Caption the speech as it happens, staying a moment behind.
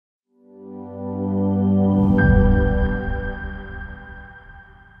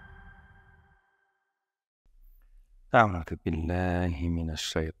أعوذ بالله من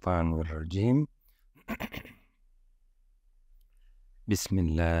الشيطان الرجيم. بسم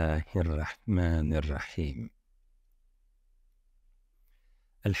الله الرحمن الرحيم.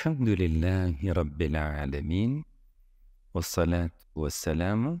 الحمد لله رب العالمين، والصلاة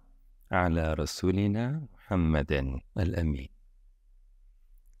والسلام على رسولنا محمد الأمين.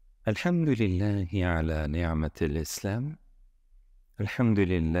 الحمد لله على نعمة الإسلام، الحمد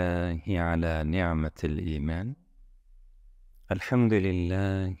لله على نعمة الإيمان، الحمد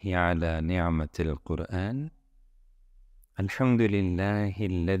لله على نعمة القرآن، الحمد لله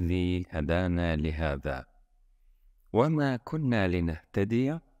الذي هدانا لهذا، وما كنا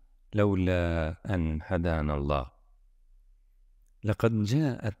لنهتدي لولا أن هدانا الله. لقد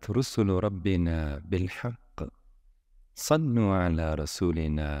جاءت رسل ربنا بالحق، صلوا على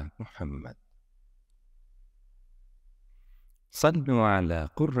رسولنا محمد، صلوا على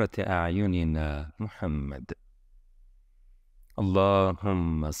قرة أعيننا محمد.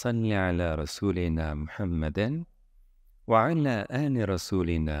 اللهم صل على رسولنا محمد وعلى آل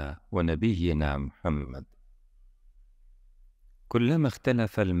رسولنا ونبينا محمد. كلما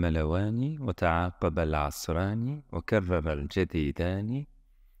اختلف الملوان وتعاقب العصران وكرر الجديدان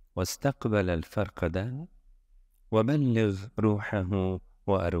واستقبل الفرقدان، وبلغ روحه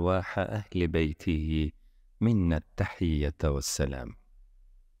وأرواح أهل بيته منا التحية والسلام.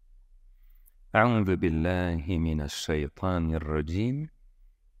 أعوذ بالله من الشيطان الرجيم.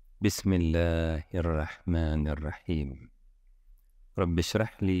 بسم الله الرحمن الرحيم. رب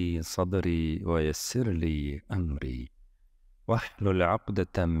اشرح لي صدري ويسر لي أمري، واحلل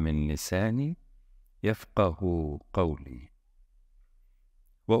عقدة من لساني يفقه قولي،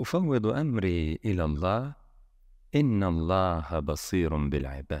 وأفوض أمري إلى الله، إن الله بصير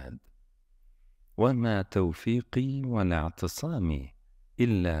بالعباد. وما توفيقي ولا اعتصامي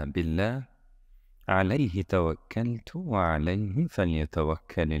إلا بالله، عليه توكلت وعليه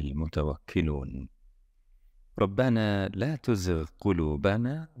فليتوكل المتوكلون. ربنا لا تزغ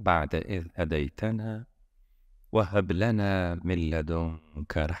قلوبنا بعد إذ هديتنا، وهب لنا من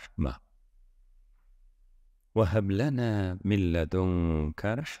لدنك رحمة، وهب لنا من لدنك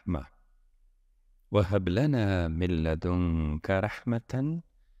رحمة، وهب لنا من لدنك رحمة،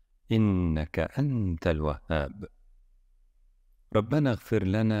 إنك أنت الوهاب. ربنا اغفر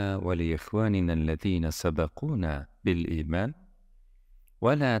لنا ولإخواننا الذين سبقونا بالإيمان،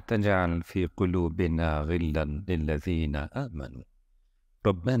 ولا تجعل في قلوبنا غلا للذين آمنوا،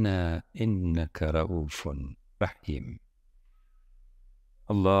 ربنا إنك رؤوف رحيم.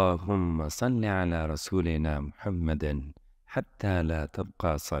 اللهم صل على رسولنا محمد حتى لا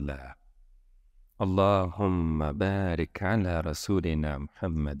تبقى صلاة. اللهم بارك على رسولنا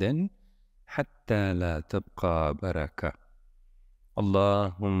محمد حتى لا تبقى بركة.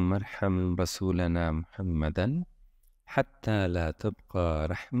 اللهم ارحم رسولنا محمدا حتى لا تبقى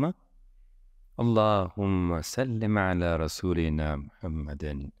رحمة. اللهم سلم على رسولنا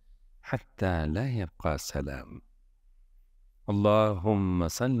محمد حتى لا يبقى سلام. اللهم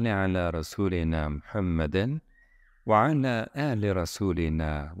صل على رسولنا محمد وعلى آل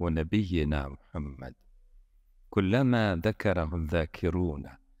رسولنا ونبينا محمد، كلما ذكره الذاكرون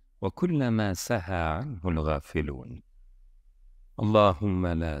وكلما سهى عنه الغافلون. اللهم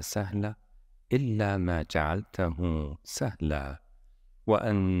لا سهل إلا ما جعلته سهلا،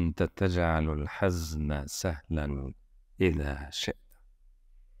 وأنت تجعل الحزن سهلا إذا شئت.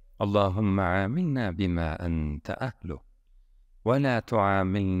 اللهم عاملنا بما أنت أهله، ولا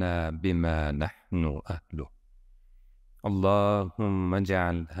تعاملنا بما نحن أهله. اللهم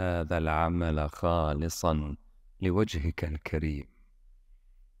اجعل هذا العمل خالصا لوجهك الكريم.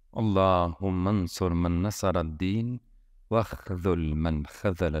 اللهم انصر من نصر الدين، واخذل من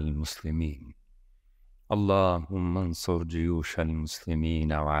خذل المسلمين. اللهم انصر جيوش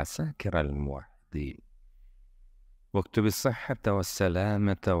المسلمين وعساكر الموحدين، واكتب الصحة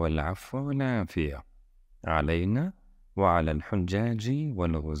والسلامة والعفو والعافية علينا وعلى الحجاج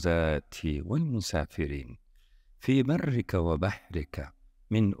والغزاة والمسافرين في برك وبحرك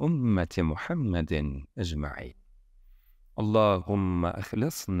من أمة محمد أجمعين. اللهم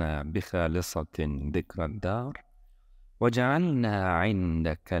أخلصنا بخالصة ذكر الدار، وجعلنا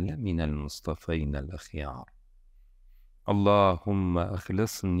عندك لمن المصطفين الأخيار. اللهم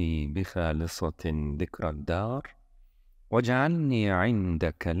أخلصني بخالصة ذكر الدار، واجعلني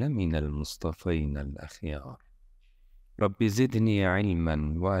عندك لمن المصطفين الأخيار. رب زدني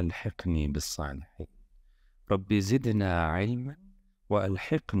علما وألحقني بالصالحين. رب زدنا علما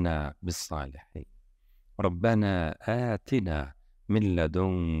وألحقنا بالصالحين. ربنا آتنا من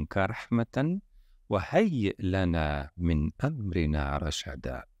لدنك رحمة وهيئ لنا من أمرنا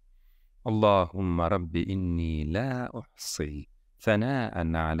رشدا. Allahümme Rabbi inni la uhsi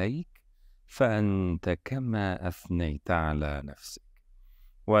fenâen aleyk fe ente kemâ ethneyte alâ nefsik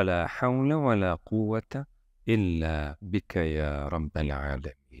ve la havle ve la kuvvete illa bike ya Rabbel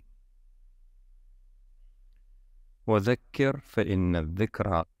alemin. Ve zekkir fe inne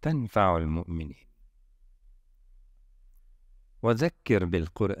zikra tenfa'ul mu'minin. Ve zekkir bil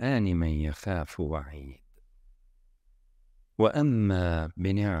Kur'an men yekhafu va'id. Ve emmâ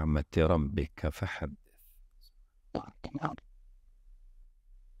bi ni'meti rabbike fehaddith.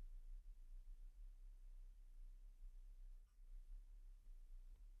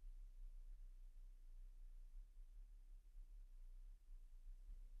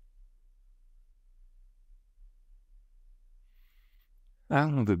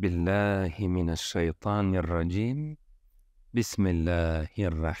 Euzu billahi mineşşeytanirracim.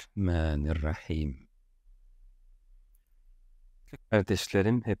 Bismillahirrahmanirrahim.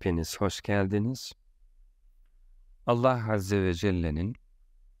 Kardeşlerim, hepiniz hoş geldiniz. Allah Azze ve Celle'nin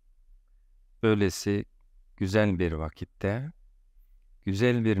böylesi güzel bir vakitte,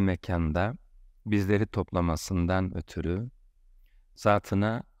 güzel bir mekanda bizleri toplamasından ötürü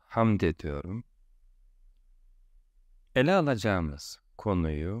zatına hamd ediyorum. Ele alacağımız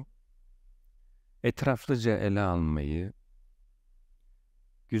konuyu etraflıca ele almayı,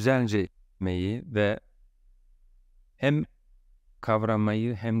 güzelce etmeyi ve hem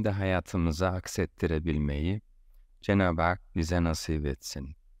kavramayı hem de hayatımıza aksettirebilmeyi Cenab-ı Hak bize nasip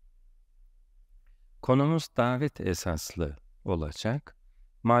etsin. Konumuz davet esaslı olacak.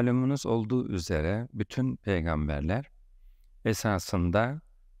 Malumunuz olduğu üzere bütün peygamberler esasında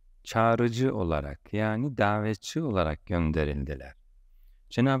çağrıcı olarak, yani davetçi olarak gönderildiler.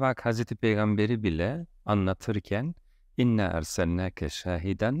 Cenab-ı Hak Hazreti Peygamberi bile anlatırken İnne erselnâke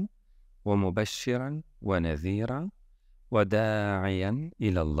şahiden ve mubeşşiren ve nezîran ve dâ'iyen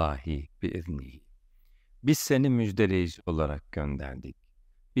ilallâhi biiznihi. Biz seni müjdeleyici olarak gönderdik.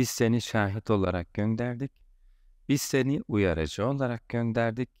 Biz seni şahit olarak gönderdik. Biz seni uyarıcı olarak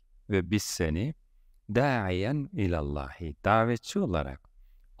gönderdik ve biz seni dâ'iyen ilallâhi, davetçi olarak,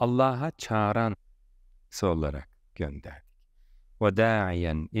 Allah'a çağıran olarak gönderdik. Ve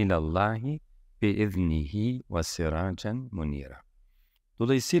dâ'iyen ilallâhi biiznihi ve sirâcen munîra.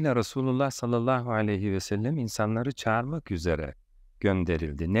 Dolayısıyla Resulullah sallallahu aleyhi ve sellem insanları çağırmak üzere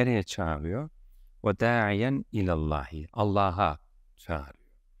gönderildi. Nereye çağırıyor? Ve dâ'iyen ilallahi, Allah'a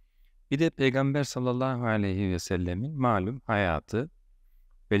çağırıyor. Bir de Peygamber sallallahu aleyhi ve sellemin malum hayatı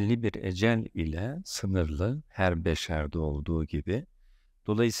belli bir ecel ile sınırlı, her beşerde olduğu gibi.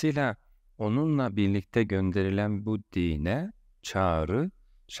 Dolayısıyla onunla birlikte gönderilen bu dine çağrı,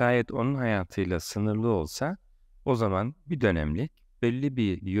 şayet onun hayatıyla sınırlı olsa, o zaman bir dönemlik belli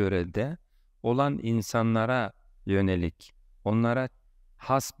bir yörede olan insanlara yönelik, onlara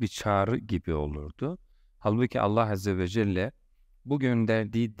has bir çağrı gibi olurdu. Halbuki Allah Azze ve Celle bu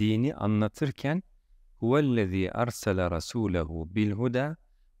gönderdiği dini anlatırken huvellezî arsele rasûlehu bilhuda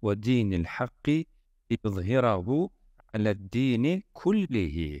ve dînil hakki izhirahu ale'd-dîni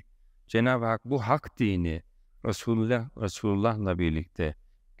kullihi. Cenab-ı Hak bu hak dini Resulullah'la birlikte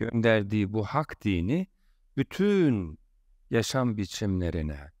gönderdiği bu hak dini bütün yaşam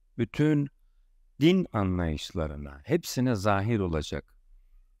biçimlerine, bütün din anlayışlarına, hepsine zahir olacak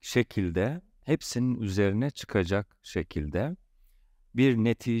şekilde, hepsinin üzerine çıkacak şekilde bir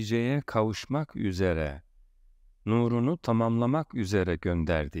neticeye kavuşmak üzere, nurunu tamamlamak üzere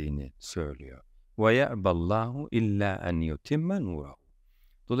gönderdiğini söylüyor. وَيَعْبَ اللّٰهُ اِلَّا اَنْ يُتِمَّ نُورَهُ.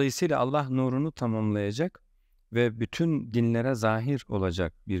 Dolayısıyla Allah nurunu tamamlayacak ve bütün dinlere zahir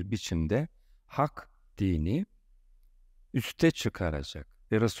olacak bir biçimde hak dini üste çıkaracak.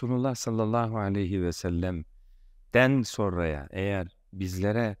 Ve Resulullah sallallahu aleyhi ve sellem'den sonraya eğer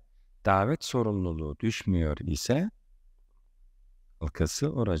bizlere davet sorumluluğu düşmüyor ise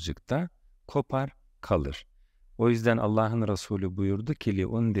halkası oracıkta kopar kalır. O yüzden Allah'ın Resulü buyurdu ki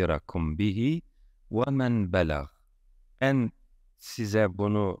لِاُنْدِرَكُمْ بِهِ وَمَنْ بَلَغْ. Ben size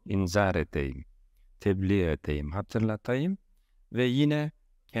bunu inzar edeyim, tebliğ edeyim, hatırlatayım ve yine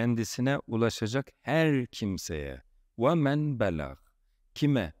kendisine ulaşacak her kimseye وَمَنْ بَلَغْ.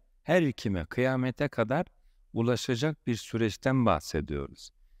 Kime? Her kime kıyamete kadar ulaşacak bir süreçten bahsediyoruz.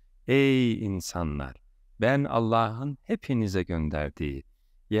 Ey insanlar! Ben Allah'ın hepinize gönderdiği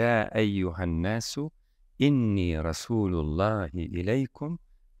Ya eyyuhan nasu inni rasulullahi ileykum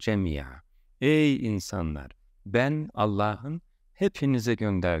cemi'a. Ey insanlar! Ben Allah'ın hepinize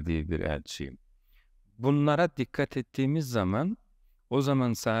gönderdiği bir elçiyim. Bunlara dikkat ettiğimiz zaman, o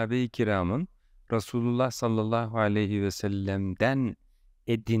zaman sahabe-i kiramın Resulullah sallallahu aleyhi ve sellem'den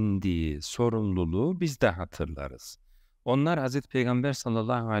edindiği sorumluluğu biz de hatırlarız. Onlar Hazreti Peygamber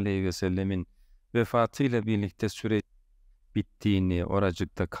sallallahu aleyhi ve sellemin vefatıyla birlikte süre bittiğini,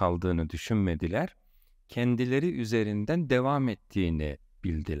 oracıkta kaldığını düşünmediler. Kendileri üzerinden devam ettiğini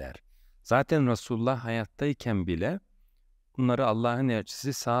bildiler. Zaten Resulullah hayattayken bile bunları Allah'ın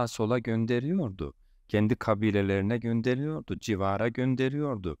elçisi sağa sola gönderiyordu. Kendi kabilelerine gönderiyordu, civara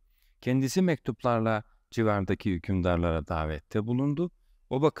gönderiyordu. Kendisi mektuplarla civardaki hükümdarlara davette bulundu.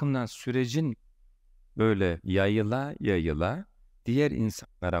 O bakımdan sürecin böyle yayıla yayıla diğer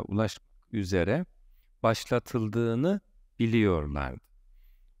insanlara ulaşmak üzere başlatıldığını biliyorlardı.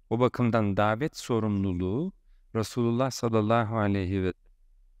 O bakımdan davet sorumluluğu Resulullah sallallahu aleyhi ve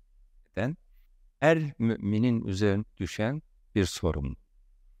sellem'den her müminin üzerine düşen bir sorumluluk.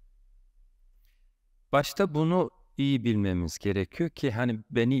 Başta bunu iyi bilmemiz gerekiyor ki hani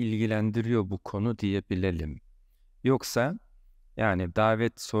beni ilgilendiriyor bu konu diyebilelim. Yoksa yani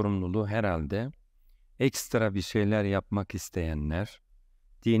davet sorumluluğu herhalde ekstra bir şeyler yapmak isteyenler,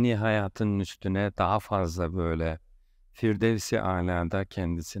 dini hayatın üstüne daha fazla böyle Firdevs-i Alâ'da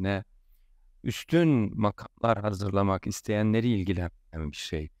kendisine üstün makamlar hazırlamak isteyenleri ilgilendiren bir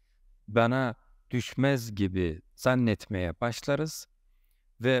şey. Bana düşmez gibi zannetmeye başlarız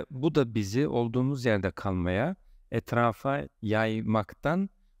ve bu da bizi olduğumuz yerde kalmaya, etrafa yaymaktan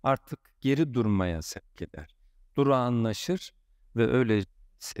artık geri durmaya sevk eder. Durağanlaşır ve öyle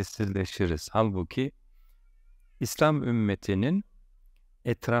sessizleşiriz. Halbuki İslam ümmetinin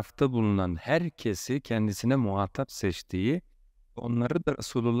etrafta bulunan herkesi kendisine muhatap seçtiği, onları da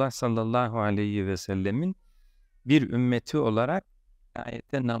Resulullah sallallahu aleyhi ve sellemin bir ümmeti olarak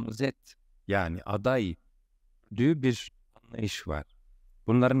ayette namzet yani aday diye bir anlayış var.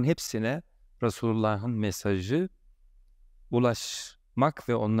 Bunların hepsine Resulullah'ın mesajı ulaşmak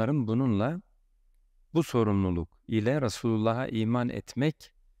ve onların bununla bu sorumluluk ile Resulullah'a iman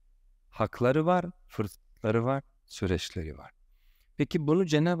etmek hakları var, fırsatları var, süreçleri var. Peki bunu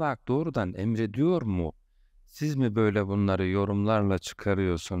Cenab-ı Hak doğrudan emrediyor mu? Siz mi böyle bunları yorumlarla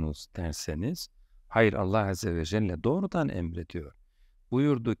çıkarıyorsunuz derseniz, hayır, Allah Azze ve Celle doğrudan emrediyor.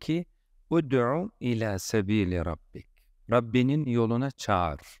 Buyurdu ki, "Ud'u ila sebili rabbik." Rabbinin yoluna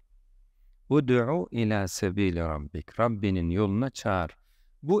çağır. "Ud'u ila sebili rabbik." Rabbinin yoluna çağır.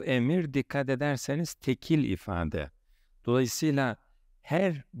 Bu emir dikkat ederseniz tekil ifade. Dolayısıyla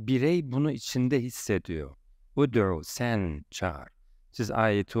her birey bunu içinde hissediyor. Ud'u, sen çağır. Siz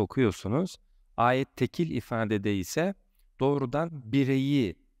ayeti okuyorsunuz. Ayet tekil ifadede ise doğrudan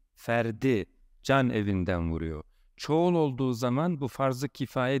bireyi, ferdi, can evinden vuruyor. Çoğul olduğu zaman bu farz-ı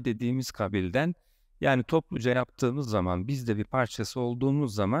kifaye dediğimiz kabilden, yani topluca yaptığımız zaman, biz de bir parçası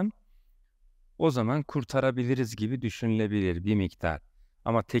olduğumuz zaman o zaman kurtarabiliriz gibi düşünülebilir bir miktar.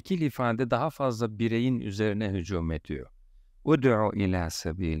 Ama tekil ifade daha fazla bireyin üzerine hücum ediyor. Ud'u ila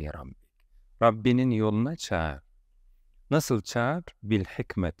sebili rabbik. Rabbinin yoluna çağır. Nasıl çağır? Bil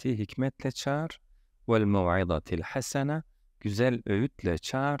hikmeti, hikmetle çağır. Vel mev'izatil hasene, güzel öğütle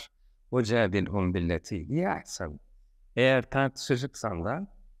çağır. Ve cadilhum billeti yahsen. Eğer tartışacaksan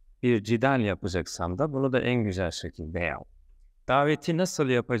da, bir cidal yapacaksan da bunu da en güzel şekilde yap. Daveti nasıl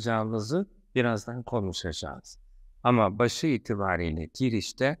yapacağımızı birazdan konuşacağız. Ama başı itibariyle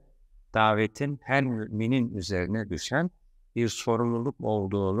girişte davetin her müminin üzerine düşen bir sorumluluk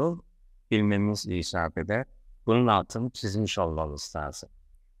olduğunu bilmemiz icap eder. Bunun altını çizmiş olmamız lazım.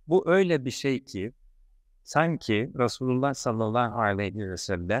 Bu öyle bir şey ki sanki Resulullah sallallahu aleyhi ve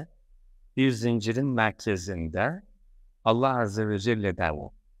sellem bir zincirin merkezinde Allah Azze ve Celle'den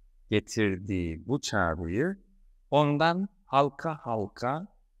getirdiği bu çağrıyı ondan halka halka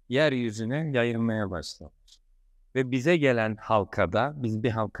yeryüzüne yayılmaya başlamış. Ve bize gelen halkada, biz bir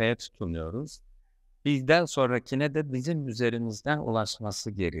halkaya tutunuyoruz. Bizden sonrakine de bizim üzerimizden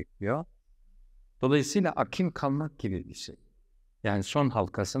ulaşması gerekiyor. Dolayısıyla akim kalmak gibi bir şey. Yani son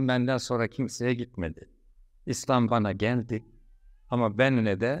halkasın benden sonra kimseye gitmedi. İslam bana geldi ama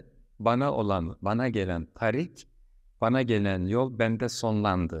benle de bana gelen tarik, bana gelen yol bende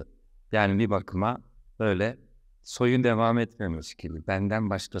sonlandı. Yani bir bakıma böyle soyun devam etmemiş gibi. Benden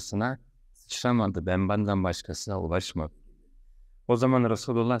başkasına sıçramadı, benden başkasına ulaşmadı. O zaman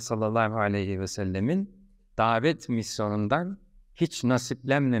Resulullah sallallahu aleyhi ve sellemin davet misyonundan hiç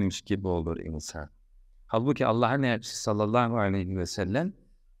nasiplenmemiş gibi olur insan. Halbuki Allah'ın elçisi sallallahu aleyhi ve sellem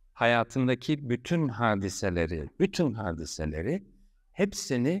hayatındaki bütün hadiseleri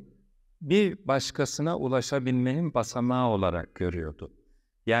hepsini bir başkasına ulaşabilmenin basamağı olarak görüyordu.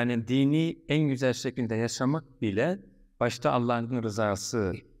 Yani dini en güzel şekilde yaşamak bile başta Allah'ın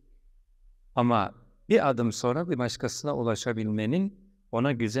rızası ama bir adım sonra bir başkasına ulaşabilmenin,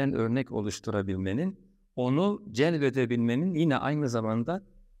 ona güzel örnek oluşturabilmenin, onu celbedebilmenin yine aynı zamanda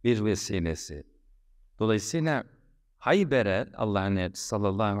bir vesilesi. Dolayısıyla Hayber'e Allah'ın elçisi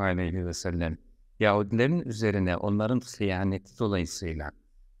sallallahu aleyhi ve sellem Yahudilerin üzerine onların hıyaneti dolayısıyla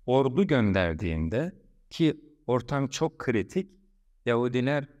ordu gönderdiğinde, ki ortam çok kritik,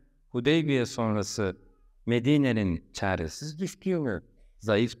 Yahudiler Hudeybiye sonrası Medine'nin çaresiz düştüğünü,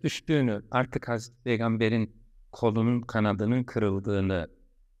 zayıf düştüğünü, artık Hazreti Peygamber'in kolunun kanadının kırıldığını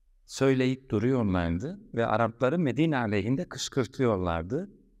söyleyip duruyorlardı ve Arapları Medine aleyhinde kışkırtıyorlardı.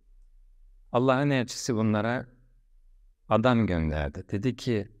 Allah'ın elçisi bunlara adam gönderdi. Dedi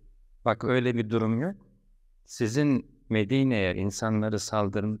ki, bak öyle bir durum yok. Sizin Medine'ye insanları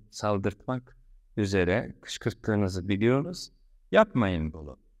saldırtmak üzere kışkırttığınızı biliyoruz. Yapmayın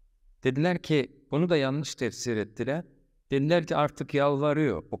bunu. Dediler ki, bunu da yanlış tefsir ettiler. Dediler ki artık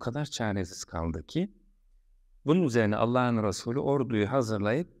yalvarıyor. O kadar çaresiz kaldı ki. Bunun üzerine Allah'ın Resulü orduyu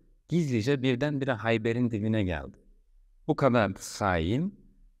hazırlayıp gizlice birdenbire Hayber'in dibine geldi. Bu kadar saim,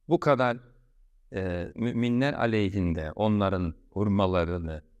 bu kadar müminler aleyhinde onların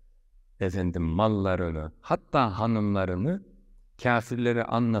hurmalarını, mallarını, hatta hanımlarını kafirlere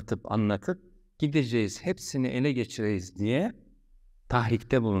anlatıp gideceğiz, hepsini ele geçireceğiz diye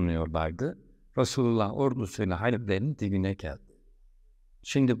tahrikte bulunuyorlardı. Resulullah ordusuyla Hayber'in dibine geldi.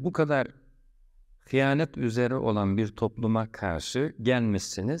 Şimdi bu kadar hıyanet üzere olan bir topluma karşı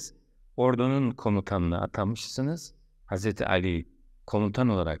gelmişsiniz, ordunun komutanını atamışsınız, Hazreti Ali komutan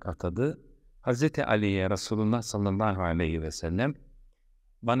olarak atadı. Hazreti Ali'ye Resulullah sallallahu aleyhi ve sellem,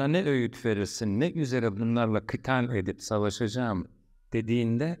 bana ne öğüt verirsin, ne üzere bunlarla kıtal edip savaşacağım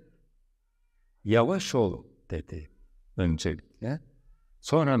dediğinde, yavaş ol dedi öncelikle.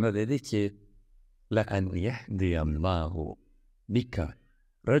 Sonra da dedi ki, لَاَنْ يَهْدِيَ اللّٰهُ بِكَ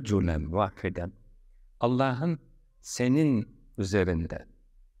رَجُلًا وَاحِدًا Allah'ın senin üzerinde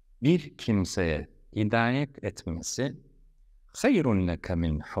bir kimseye hidayet etmesi خَيْرٌ لَكَ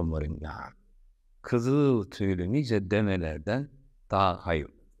مِنْ حُمُرِ النَّعَمِ Kızıl tüylü nice develerden daha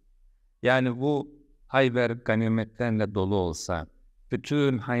hayırlı. Yani bu Hayber ganimetlerle dolu olsa,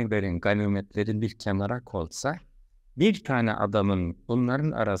 bütün Hayber'in ganimetleri bir kenara konsa, bir tane adamın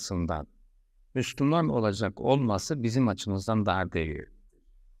bunların arasından Müslüman olacak olması bizim açımızdan daha değerli.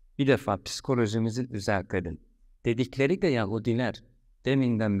 Bir defa psikolojimizi düzeltelim. Dedikleri de Yahudiler,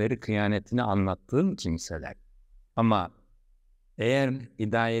 deminden beri kıyanetini anlattığım kimseler. Ama eğer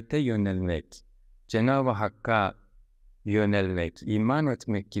hidayete yönelmek, Cenab-ı Hakk'a yönelmek, iman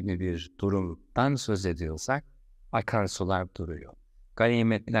etmek gibi bir durumdan söz ediyorsak, akarsular duruyor.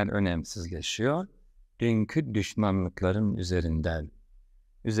 Ganimetler önemsizleşiyor. Dünkü düşmanlıkların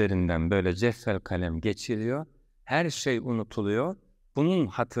üzerinden böyle ceffel kalem geçiliyor. Her şey unutuluyor. Bunun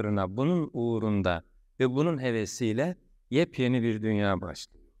hatırına, bunun uğrunda ve bunun hevesiyle yepyeni bir dünya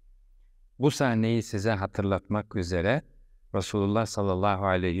başlıyor. Bu sahneyi size hatırlatmak üzere Resulullah sallallahu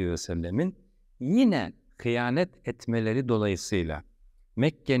aleyhi ve sellemin yine hıyanet etmeleri dolayısıyla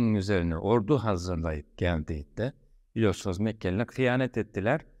Mekke'nin üzerine ordu hazırlayıp geldiğinde, biliyorsunuz Mekkeliler hıyanet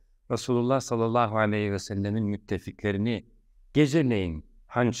ettiler. Resulullah sallallahu aleyhi ve sellemin müttefiklerini geceleyin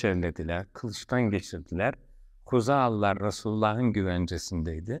hançerlediler, kılıçtan geçirdiler. Huza'lılar Resulullah'ın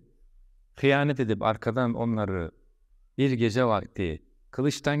güvencesindeydi. Hıyanet edip arkadan onları bir gece vakti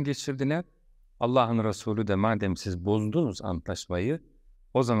kılıçtan geçirdiler. Allah'ın Resulü de madem siz bozdunuz antlaşmayı,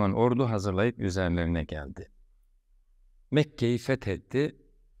 o zaman ordu hazırlayıp üzerlerine geldi. Mekke'yi fethetti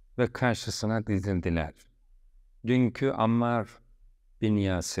ve karşısına dizildiler. Dünkü Ammar bin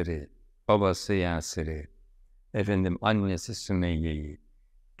Yasir'i, babası Yasir'i, annesi Sümeyye'yi,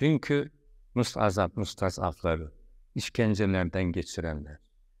 dünkü mustasafları, işkencelerden geçirenler,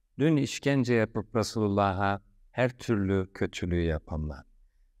 dün işkence yapıp Resulullah'a her türlü kötülüğü yapanlar.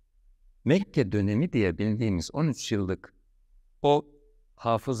 Mekke dönemi diye bildiğimiz 13 yıllık o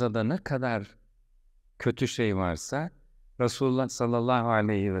hafızada ne kadar kötü şey varsa Resulullah sallallahu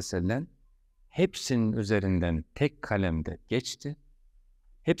aleyhi ve sellem hepsinin üzerinden tek kalemde geçti.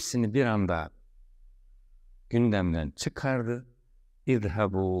 Hepsini bir anda gündemden çıkardı.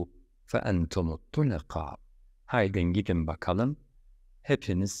 İzhabu fe entumut tulaka. Haydi gidin bakalım,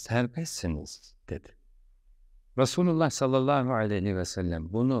 hepiniz serbestsiniz dedi. Resulullah sallallahu aleyhi ve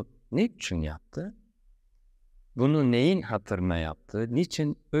sellem bunu niçin yaptı? Bunu neyin hatırına yaptı?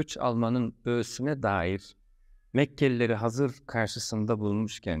 Niçin öç almanın öğüsüne dair Mekkelileri hazır karşısında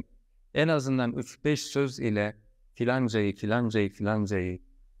bulmuşken en azından 3-5 söz ile filancayı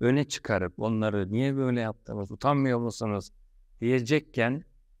öne çıkarıp onları niye böyle yaptınız, utanmıyor musunuz diyecekken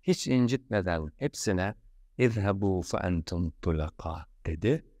hiç incitmeden hepsine اِذْهَبُوا فَاَنْتُمْ تُلَقَى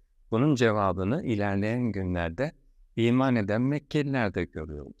dedi. Bunun cevabını ilerleyen günlerde iman eden Mekkeliler de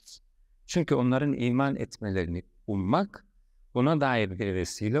görüyoruz. Çünkü onların iman etmelerini ummak, buna dair bir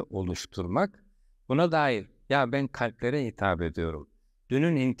vesile oluşturmak, buna dair Ya ben kalplere hitap ediyorum.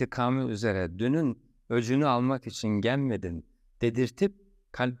 Dünün intikamı üzere, dünün öcünü almak için gelmedin dedirtip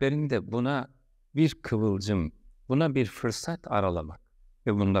kalplerinde buna bir kıvılcım, buna bir fırsat aralamak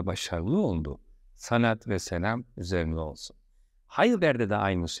ve bunda başarılı oldu. Salat ve selam üzerine olsun. Hayber'de de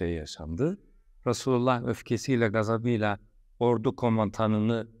aynı şey yaşandı. Resulullah öfkesiyle, gazabıyla ordu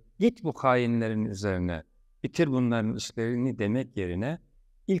komutanını git bu hainlerin üzerine, bitir bunların işlerini demek yerine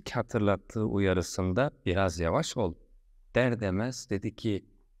ilk hatırlattığı uyarısında biraz yavaş ol der demez dedi ki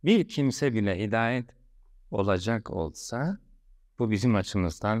bir kimse bile hidayet olacak olsa bu bizim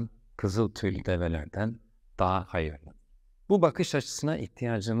açımızdan kızıl tüylü develerden daha hayırlı. Bu bakış açısına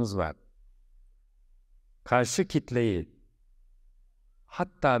ihtiyacımız var. Karşı kitleyi,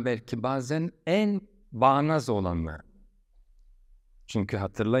 hatta belki bazen en bağnaz olanlar. Çünkü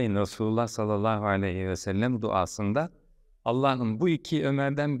hatırlayın Resulullah sallallahu aleyhi ve sellem duasında Allah'ım bu iki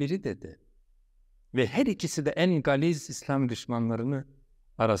Ömer'den biri dedi. Ve her ikisi de en galiz İslam düşmanlarını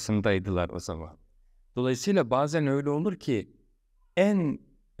arasındaydılar o zaman. Dolayısıyla bazen öyle olur ki en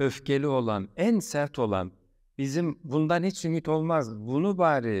öfkeli olan, en sert olan bizim bundan hiç ümit olmaz. Bunu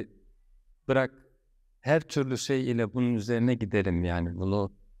bari bırak her türlü şey ile bunun üzerine gidelim yani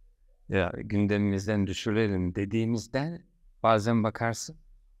bunu gündemimizden düşürelim dediğimizden bazen bakarsın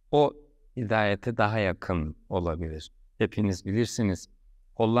o hidayete daha yakın olabilir. Hepiniz bilirsiniz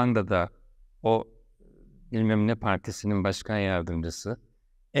Hollanda'da o bilmem ne partisinin başkan yardımcısı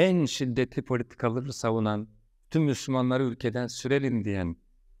en şiddetli politikaları savunan tüm Müslümanları ülkeden sürelim diyen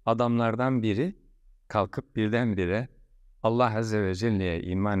adamlardan biri kalkıp birdenbire Allah Azze ve Celle'ye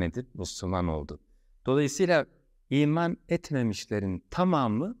iman edip Müslüman oldu. Dolayısıyla iman etmemişlerin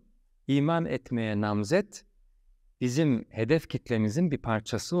tamamı iman etmeye namzet bizim hedef kitlemizin bir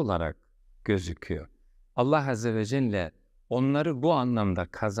parçası olarak gözüküyor. Allah Azze ve Celle onları bu anlamda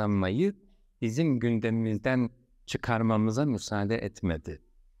kazanmayı bizim gündemimizden çıkarmamıza müsaade etmedi.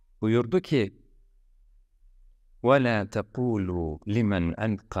 Buyurdu ki وَلَا تَقُولُوا لِمَنْ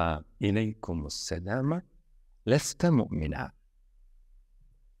أَلْقَى إِلَيْكُمُ السَّلَامَ لَسْتَ مُؤْمِنًا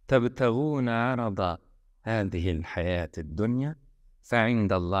تَبْتَغُونَ عَرَضَ هَذِهِ الْحَيَاةِ الدُّنْيَا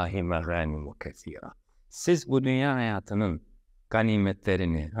فَعِنْدَ اللّٰهِ مَغَانِمُ كَثِيرًا. Siz bu dünya hayatının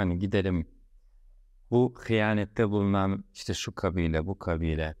ganimetlerini, hani gidelim bu hıyanette bulunan işte şu kabile, bu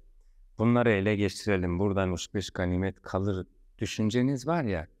kabile, bunları ele geçirelim, buradan 3-5 ganimet kalır düşünceniz var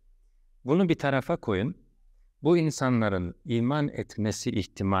ya, bunu bir tarafa koyun. Bu insanların iman etmesi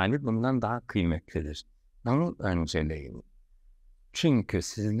ihtimali bundan daha kıymetlidir. Onu önceleyin. Çünkü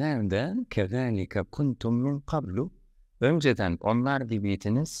sizler de كَذَٰلِكَ كُنْتُمْ مِنْ قَبْلُ önceden onlar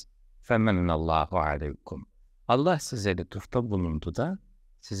gibiydiniz. فَمَنَّ اللّٰهُ عَلَيْكُمْ. Allah size lütufta bulundu da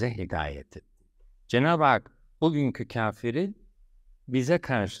size hidayet etti. Cenab-ı Hak bugünkü kafiri bize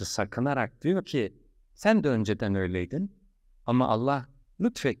karşı sakınarak diyor ki sen de önceden öyleydin ama Allah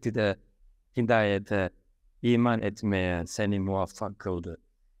lütfetti de hidayete, iman etmeye seni muvaffak kıldı.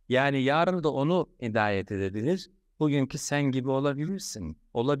 Yani yarın da onu hidayet edebilir, bugünkü sen gibi olabilirsin,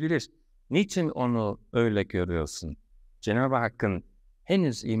 olabilir. Niçin onu öyle görüyorsun? Cenab-ı Hakk'ın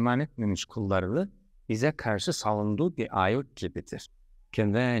henüz iman etmemiş kullarını bize karşı savunduğu bir ayet gibidir.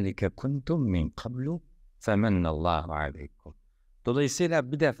 كَذَٰلِكَ كُنْتُمْ مِنْ قَبْلُ فَمَنَّ اللّٰهُ عَلَيْكُمْ.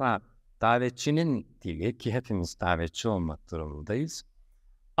 Dolayısıyla bir defa davetçinin dili ki hepimiz davetçi olmak durumundayız.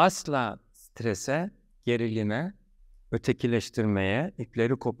 Asla strese, gerilime, ötekileştirmeye,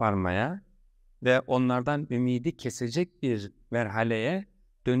 ipleri koparmaya ve onlardan ümidi kesecek bir merhaleye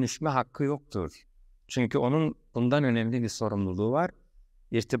dönüşme hakkı yoktur. Çünkü onun bundan önemli bir sorumluluğu var.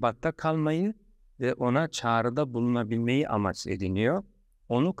 İrtibatta kalmayı ve ona çağrıda bulunabilmeyi amaç ediniyor.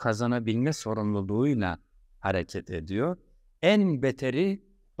 Onu kazanabilme sorumluluğuyla hareket ediyor. En beteri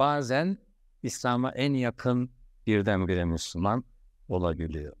bazen İslam'a en yakın birdenbire Müslüman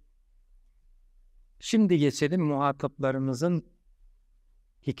olabiliyor. Şimdi geçelim muhataplarımızın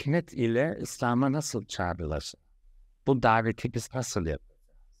hikmet ile İslam'a nasıl çağrılır? Bu daveti biz nasıl yapacağız?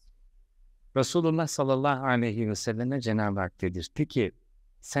 Resulullah sallallahu aleyhi ve selleme Cenab-ı Hak dedirtti ki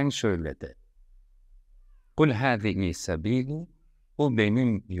sen şöyle de قُلْ هَذِهِ سَب۪يلِ bu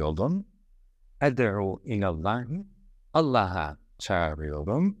benim yolum اَدْعُوا اِلَى اللّٰهِ Allah'a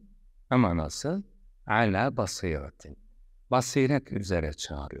çağırıyorum ama nasıl? عَلَى بَصِيرَةٍ basiret üzere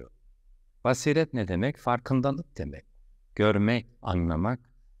çağırıyor. Basiret ne demek? Farkındalık demek. Görmek, anlamak,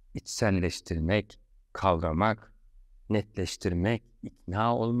 içselleştirmek, kavramak, netleştirmek,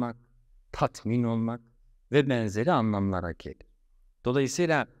 ikna olmak, tatmin olmak ve benzeri anlamlara gelir.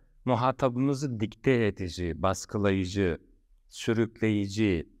 Dolayısıyla muhatabımızı dikte edici, baskılayıcı,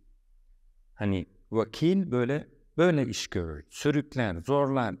 sürükleyici, hani vakil böyle iş görür, sürükler,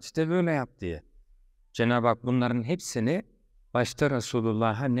 zorlar, işte böyle yap diye. Cenab-ı Hak bunların hepsini başta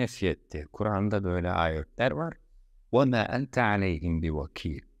Resulullah'a nefyetti. Kur'an'da böyle ayetler var. وَمَا أَنْتَ عَلَيْهِمْ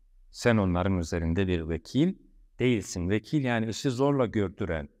بِوَكِيلٍ. Sen onların üzerinde bir vekil değilsin. Vekil yani işi zorla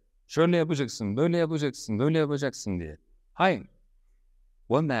gördüren. Şöyle yapacaksın, böyle yapacaksın, böyle yapacaksın diye. Hayır.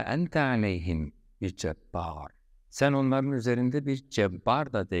 وَمَا أَنْتَ عَلَيْهِمْ بِجَبَّارٍ. Sen onların üzerinde bir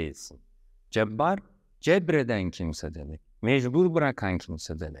cebbar da değilsin. Cebbar, cebreden kimse demek. Mecbur bırakan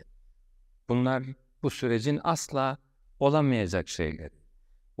kimse demek. Bunlar bu sürecin asla olamayacak şeyler.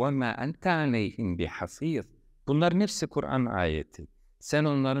 وَمَا أَنْتَ عَلَيْهِمْ بِحَفِيظٍ. Bunların hepsi Kur'an ayeti. Sen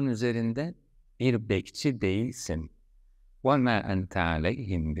onların üzerinde bir bekçi değilsin. وَمَا أَنْتَ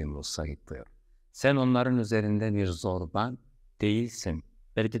عَلَيْهِمْ بِمُسَيْطِرٍ. Sen onların üzerinde bir zorba değilsin.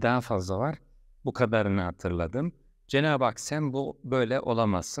 Belki daha fazla var. Bu kadarını hatırladım. Cenab-ı Hak sen bu böyle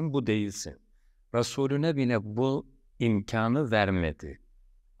olamazsın, bu değilsin. Resulüne bile bu imkanı vermedi.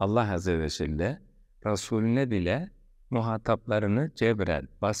 Allah Azze ve Celle Resulüne bile muhataplarını cebren,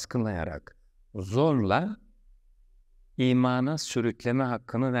 baskılayarak, zorla imana sürükleme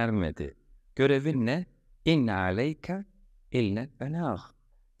hakkını vermedi. Görevin ne? İnne aleyke ille belâh.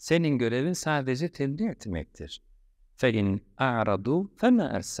 Senin görevin sadece tebliğ etmektir. فَاِنْ اَعْرَضُوا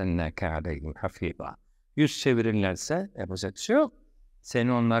فَمَا اَرْسَلْنَاكَ عَلَيْهِمْ حَفِيظًا. Yüz çevirirlerse yapacak bir şey yok.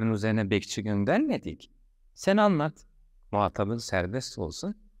 Seni onların üzerine bekçi göndermedik. Sen anlat. Muhatabın serbest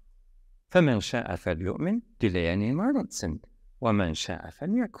olsun. فَمَنْ شَاءَ فَلْيُؤْمِنْ. Dileyen iman etsin. وَمَنْ شَاءَ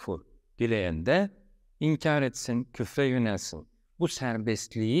فَلْيَكْفُرْ. Dileyen de inkar etsin, küfre yönelsin. Bu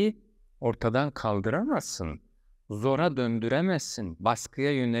serbestliği ortadan kaldıramazsın. Zora döndüremezsin,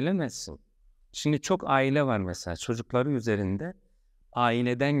 baskıya yönelemezsin. Şimdi çok aile var mesela, çocukları üzerinde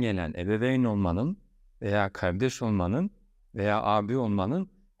aileden gelen ebeveyn olmanın veya kardeş olmanın veya abi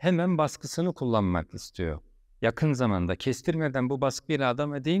olmanın hemen baskısını kullanmak istiyor. Yakın zamanda kestirmeden bu baskıyla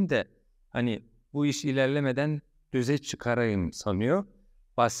adam edeyim de hani bu iş ilerlemeden düze çıkarayım sanıyor.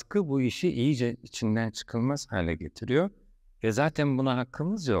 Baskı bu işi iyice içinden çıkılmaz hale getiriyor. Ve zaten buna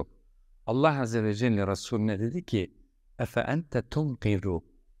hakkımız yok. Allah Azze ve Celle Resulüne dedi ki اَفَاَنْتَ تُنْقِرُ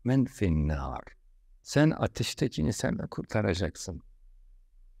مَنْ فِي النَّارِ. Sen ateşteki insanı kurtaracaksın.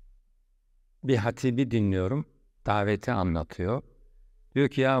 Bir hatibi dinliyorum, daveti anlatıyor. Diyor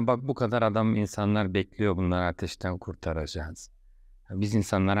ki ya bak bu kadar adam insanlar bekliyor bunları ateşten kurtaracağız. Biz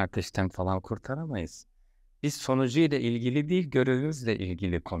insanları ateşten falan kurtaramayız. Biz sonucuyla ilgili değil, görevimizle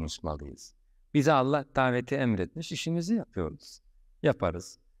ilgili konuşmalıyız. Bize Allah daveti emretmiş, işimizi yapıyoruz.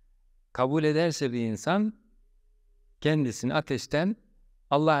 Yaparız. Kabul ederse bir insan kendisini ateşten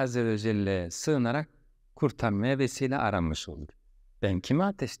Allah Azze ve Celle'ye sığınarak kurtarmaya vesile aramış olur. Ben kimi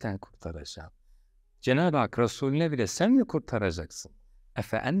ateşten kurtaracağım? Cenab-ı Hak Resulüne bile sen mi kurtaracaksın?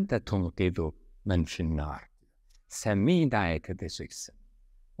 اَفَاَنْتَ تُنْقِذُ مَنْ فِي النَّارِ. Sen mi hidayet edeceksin?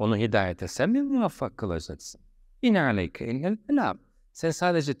 Onu hidayete sen mi muvaffak kılacaksın? İn aleyke illel belam. Sen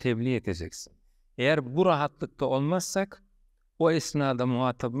sadece tebliğ edeceksin. Eğer bu rahatlıkta olmazsak o esnada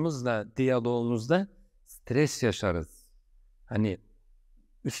muhatabımızla diyalogumuzda stres yaşarız. Hani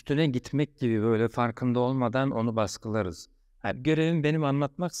üstüne gitmek gibi böyle farkında olmadan onu baskılarız. Yani görevim benim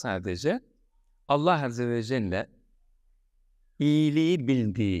anlatmak sadece. Allah Azze ve Celle iyiliği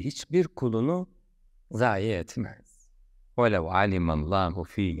bildiği hiçbir kulunu zayi etmez. وَلَوْ عَلِمَ اللّٰهُ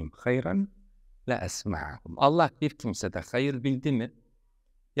ف۪يهِمْ خَيْرًا لَأَسْمَعَهُمْ. Allah bir kimsede hayır bildi mi,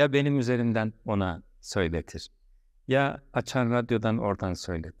 ya benim üzerimden ona söyletir, ya açar radyodan oradan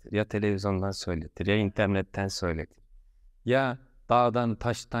söyletir, ya televizyondan söyletir, ya internetten söyletir, ya dağdan,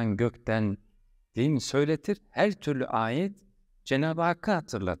 taştan, gökten değil mi söyletir. Her türlü ayet Cenab-ı Hakk'ı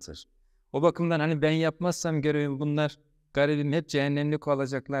hatırlatır. O bakımdan hani ben yapmazsam görevim bunlar, garibim hep cehennemlik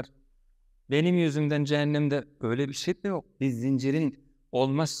olacaklar. Benim yüzümden cehennemde öyle bir şey de yok. Biz zincirin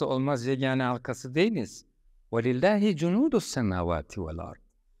olmazsa olmaz yegane halkası değiliz. وَلِلَّهِ جُنُودُ السَّمَاوَاتِ وَالْاَرْضِ.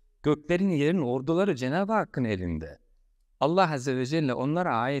 Göklerin yerin orduları Cenab-ı Hakk'ın elinde. Allah Azze ve Celle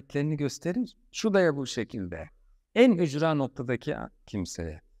onlara ayetlerini gösterir. Şu da ya bu şekilde. En ücra noktadaki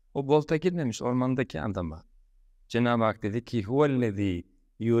kimseye, o bolta girmemiş ormandaki adama Cenab-ı Hak dedi ki huvellezî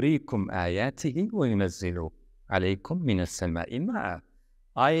yurikum âyâtihi ve yunezzilu aleykum mine's-semâ'i mâ'a.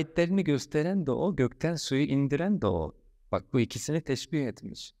 Ayetlerini gösteren de o, gökten suyu indiren de o. Bak bu ikisini teşbih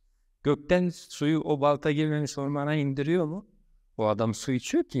etmiş. Gökten suyu o balta girmemiş ormana indiriyor mu? O adam su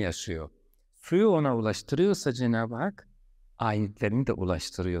içiyor ki yaşıyor. Suyu ona ulaştırıyorsa Cenab-ı Hak ayetlerini de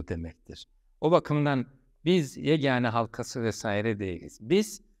ulaştırıyor demektir. O bakımdan biz yegane halkası vesaire değiliz.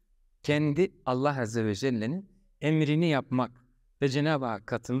 Biz kendi Allah Azze ve Celle'nin emrini yapmak ve Cenab-ı Hak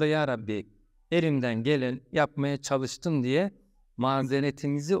katında ya Rabbi elimden gelen yapmaya çalıştım diye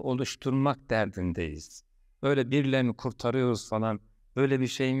mazeretimizi oluşturmak derdindeyiz. Böyle birilerini kurtarıyoruz falan böyle bir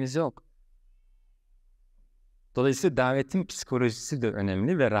şeyimiz yok. Dolayısıyla davetin psikolojisi de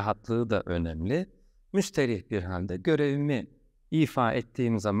önemli ve rahatlığı da önemli. Müsterih bir halde görevimi ifa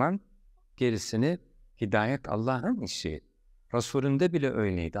ettiğim zaman gerisini hidayet Allah'ın işi. Resulünde bile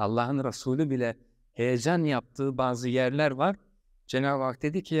öyleydi. Allah'ın Resulü bile heyecan yaptığı bazı yerler var. Cenab-ı Hak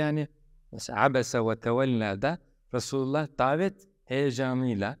dedi ki yani mesela abese ve tevellâ'da Resulullah davet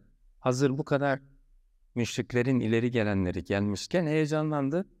heyecanıyla hazır bu kadar müşriklerin ileri gelenleri gelmişken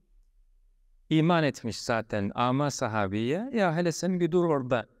heyecanlandı. İman etmiş zaten ama sahabiye, ya hele sen bir dur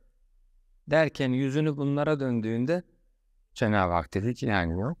orada derken yüzünü bunlara döndüğünde Cenab-ı Hak dedi ki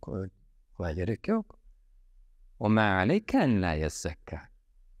yani yok, öyle gerek yok. O me'aleyken la yezekka.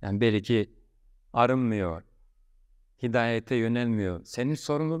 Yani belki arınmıyor, hidayete yönelmiyor. Senin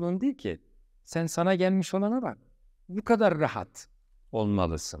sorumluluğun değil ki. Sen sana gelmiş olana bak. Bu kadar rahat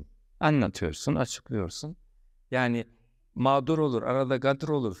olmalısın. Anlatıyorsun, açıklıyorsun. Yani mağdur olur, arada gadır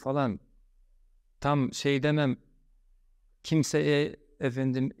olur falan. Tam şey demem, kimseye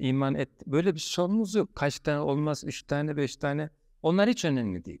efendim iman et. Böyle bir sorunumuz yok. Kaç tane olmaz, 3 tane, 5 tane. Onlar hiç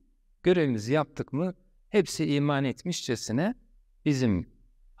önemli değil. Görevimizi yaptık mı hepsi iman etmişçesine bizim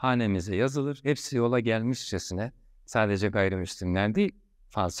hanemize yazılır. Hepsi yola gelmişçesine, sadece gayrimüslimler değil,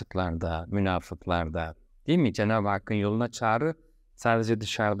 fasıklar da, münafıklar da, değil mi? Cenab-ı Hakk'ın yoluna çağrı sadece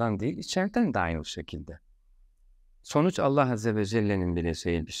dışarıdan değil, içeriden de aynı şekilde. Sonuç Allah Azze ve Celle'nin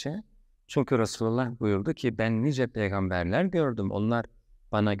bileceği bir şey. Çünkü Resulullah buyurdu ki ben nice peygamberler gördüm. Onlar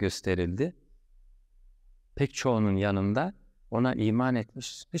bana gösterildi. Pek çoğunun yanında ona iman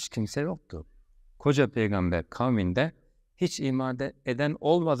etmiş hiç kimse yoktu. Koca peygamber kavminde hiç iman eden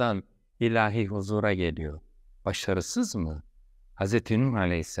olmadan ilahi huzura geliyor. Başarısız mı? Hz. Nuh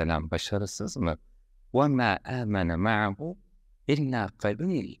Aleyhisselam başarısız mı? وَمَا آمَنَ مَعَهُ اِلَّا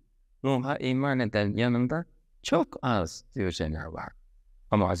قَلِيلٌ. Nuh'a iman eden yanında çok az diyor Cenab-ı Hak.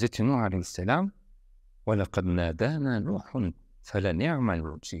 Ama Hz. Nuh Aleyhisselam وَلَقَدْ نَادَانَا نُوحٌ فَلَنِعْمَ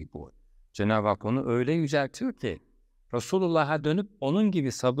الْمُجِيبُونَ. Cenab-ı Hak onu öyle yüceltiyor ki Resulullah'a dönüp onun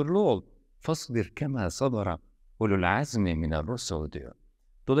gibi sabırlı ol. فَصْبِرْ كَمَا صَبَرَ اُلُوا الْعَزْمِ مِنَ الرُّسُلِ diyor.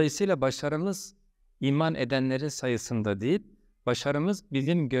 Dolayısıyla başarımız iman edenlerin sayısında değil, başarımız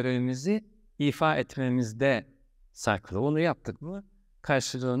bizim görevimizi ifa etmemizde saklı. Onu yaptık mı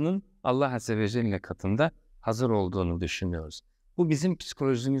karşılığının Allah Azze ve Celle katında hazır olduğunu düşünüyoruz. Bu bizim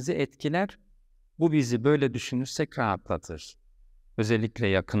psikolojimizi etkiler. Bu bizi böyle düşünürsek rahatlatır. Özellikle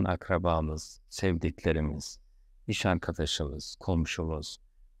yakın akrabamız, sevdiklerimiz, iş arkadaşımız, komşumuz,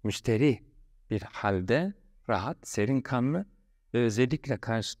 müşterih bir halde rahat, serin kanlı ve özellikle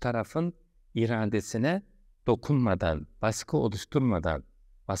karşı tarafın iradesine dokunmadan, baskı oluşturmadan,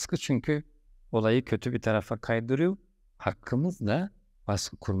 baskı çünkü olayı kötü bir tarafa kaydırıyor, hakkımız da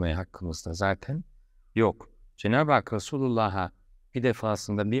baskı kurmaya hakkımız da zaten yok. Cenab-ı Hak Resulullah'a bir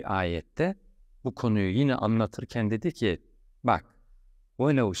defasında bir ayette bu konuyu yine anlatırken dedi ki, bak,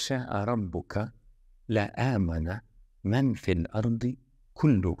 وَلَوْ شَاءَ رَبُّكَ لَآمَنَ مَنْ فِي الْأَرْضِ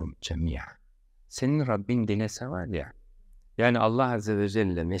كُلُّهُمْ جَمِيعًا. Senin Rabbin dilese var ya, yani Allah Azze ve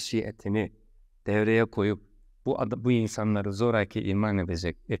Celle meşiyetini devreye koyup bu insanları zoraki iman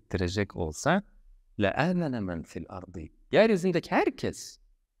ettirecek olsa لَآمَنَ مَنْ فِي الْأَرْضِ. Yeryüzündeki herkes,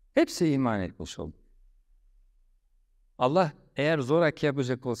 hepsi iman etmiş olur. Allah eğer zoraki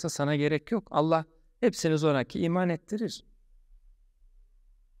yapacak olsa sana gerek yok. Allah hepsini zoraki iman ettirir.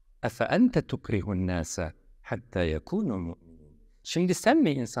 اَفَاَنْتَ تُكْرِهُ النَّاسَ حَتَّى يَكُونُوا مُؤْمِنِينَ. Şimdi sen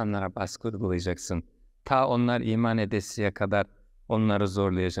mi insanlara baskı uygulayacaksın? Ta onlar iman edesiye kadar onları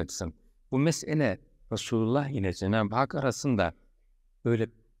zorlayacaksın. Bu mesele Resulullah ile Cenab-ı Hak arasında böyle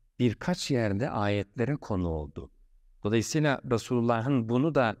birkaç yerde ayetlere konu oldu. Dolayısıyla Resulullah'ın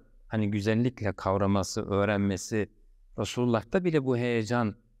bunu da hani güzellikle kavraması, öğrenmesi, Resulullah'ta bile bu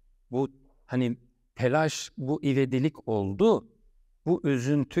heyecan, bu hani telaş, bu ivedilik oldu. Bu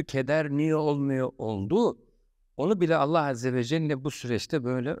üzüntü, keder niye olmuyor oldu. Onu bile Allah Azze ve Celle bu süreçte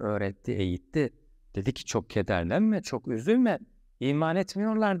böyle öğretti, eğitti. Dedi ki çok kederlenme, çok üzülme. İman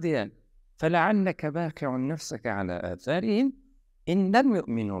etmiyorlar diye. فَلَعَلَّكَ بَاكِعُ نَفْسَكَ عَلَى آثَارِهِمْ اِنْ لَمْ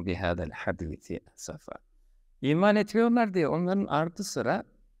يُؤْمِنُوا بِهَذَا الْحَدِيثِ أَسَفًا. İman etmiyorlar diye onların artı sıra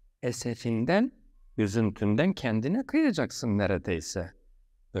esefinden, üzüntünden kendine kıyacaksın neredeyse.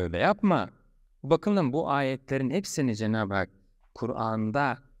 Öyle yapma. Bakın bu ayetlerin hepsini Cenab-ı Hak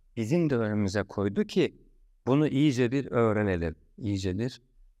Kur'an'da bizim de önümüze koydu ki bunu iyice bir öğrenelim, iyice bir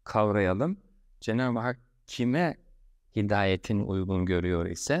kavrayalım. Cenab-ı Hak kime hidayetini uygun görüyor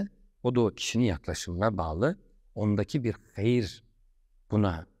ise o da o kişinin yaklaşımına bağlı. Ondaki bir hayır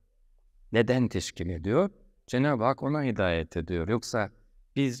buna neden teşkil ediyor? Cenab-ı Hak ona hidayet ediyor. Yoksa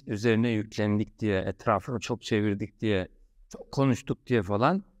biz üzerine yüklendik diye, etrafını çok çevirdik diye, çok konuştuk diye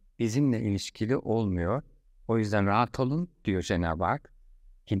falan bizimle ilişkili olmuyor. O yüzden rahat olun diyor Cenab-ı Hak.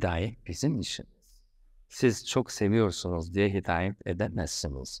 Hidayet bizim işimiz. Siz çok seviyorsunuz diye hidayet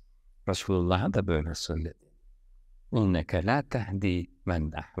edemezsiniz. Resulullah'a da böyle söyledi. İnneke la tehdi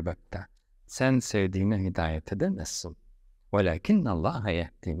men ahbebte. Sen sevdiğine hidayet edemezsin. Velakinnallâhe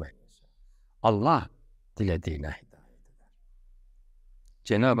yehdi men yeşâ. Allah dilediğine hidayet eder.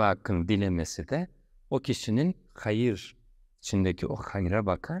 Cenab-ı Hakk'ın dilemesi de o kişinin hayır içindeki o hayra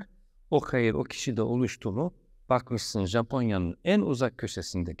bakar. O hayır o kişide oluştu mu, bakmışsın Japonya'nın en uzak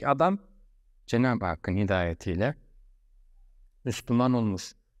köşesindeki adam Cenab-ı Hakk'ın hidayetiyle Müslüman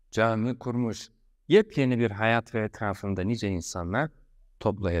olmuş, cami kurmuş, yepyeni bir hayat ve etrafında nice insanlar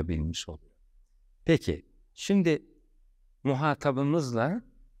toplayabilmiş oluyor. Peki, şimdi muhatabımızla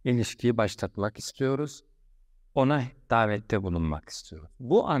ilişkiyi başlatmak istiyoruz. Ona davette bulunmak istiyoruz.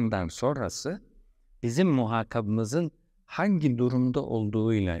 Bu andan sonrası bizim muhatabımızın hangi durumda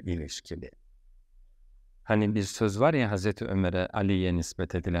olduğuyla ilişkili. Hani bir söz var ya Hazreti Ömer'e, Ali'ye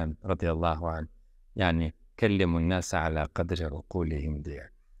nispet edilen radıyallahu anh, yani kellemun nâse alâ kadri ukulihim diye.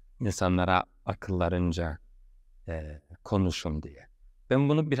 İnsanlara akıllarınca konuşun diye. Ben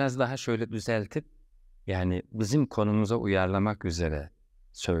bunu biraz daha şöyle düzeltip, yani bizim konumuza uyarlamak üzere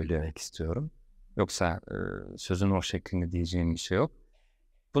söylemek istiyorum. Yoksa sözün o şeklinde diyeceğim bir şey yok.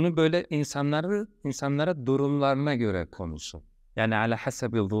 Bunu böyle insanlara durumlarına göre konuşun. Yani ala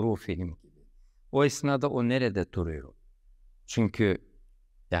hasabi zurufihim. O esnada o nerede duruyor? Çünkü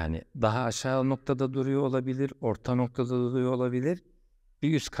yani daha aşağı noktada duruyor olabilir, orta noktada duruyor olabilir,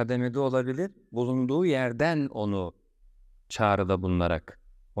 bir üst kademede olabilir. Bulunduğu yerden onu çağrıda bulunarak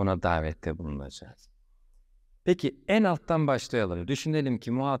ona davette bulunacağız. Peki en alttan başlayalım. Düşünelim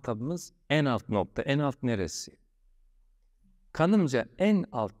ki muhatabımız en alt nokta. En alt neresi? Kanımca en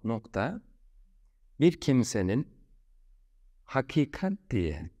alt nokta bir kimsenin hakikat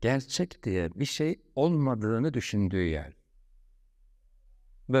diye, gerçek diye bir şey olmadığını düşündüğü yer.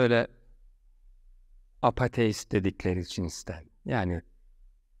 Böyle apateist dedikleri cinsten. Yani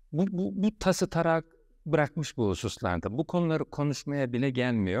bu tası tarak bırakmış bu hususlarda. Bu konuları konuşmaya bile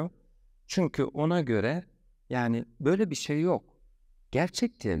gelmiyor. Çünkü ona göre yani böyle bir şey yok.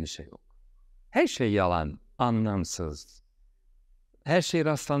 Gerçek diye bir şey yok. Her şey yalan, anlamsız. Her şey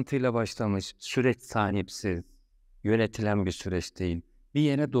rastlantıyla başlamış, süreç sahipsiz, yönetilen bir süreç değil. Bir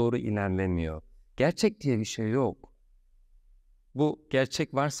yere doğru ilerlemiyor. Gerçek diye bir şey yok. Bu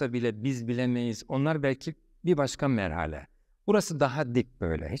gerçek varsa bile biz bilemeyiz. Onlar belki bir başka merhale. Burası daha dik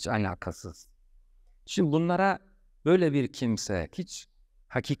böyle, hiç alakasız. Şimdi bunlara böyle bir kimse hiç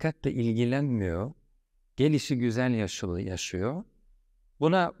hakikatle ilgilenmiyor. Gelişi güzel yaşıyor.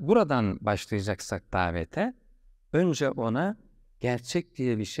 Buradan başlayacaksak davete, önce ona gerçek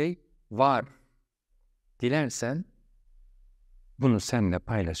diye bir şey var. Dilersen bunu seninle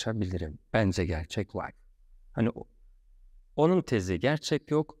paylaşabilirim. Bence gerçek var. Hani onun tezi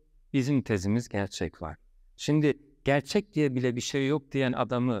gerçek yok, bizim tezimiz gerçek var. Şimdi gerçek diye bile bir şey yok diyen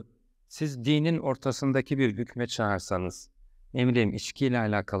adamı siz dinin ortasındaki bir hükme çağırsanız, ne bileyim içkiyle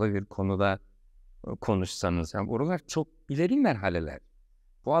alakalı bir konuda konuşsanız, yani oralar çok ileri merhaleler.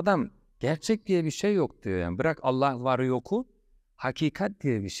 Bu adam gerçek diye bir şey yok diyor yani. Bırak Allah var yoku, hakikat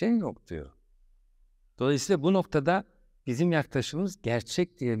diye bir şey yok diyor. Dolayısıyla bu noktada bizim yaklaşımımız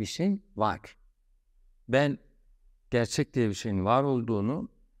gerçek diye bir şey var. Ben gerçek diye bir şeyin var olduğunu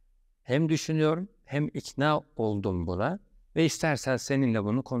hem düşünüyorum hem ikna oldum buna ve istersen seninle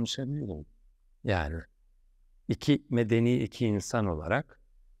bunu konuşabilirim. Yani medeni iki insan olarak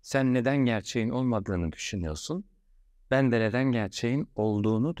sen neden gerçeğin olmadığını düşünüyorsun, ben de neden gerçeğin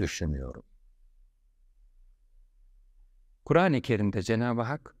olduğunu düşünüyorum. Kur'an-ı Kerim'de Cenab-ı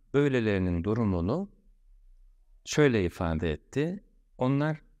Hak böylelerinin durumunu şöyle ifade etti.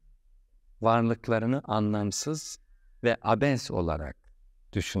 Onlar varlıklarını anlamsız ve abes olarak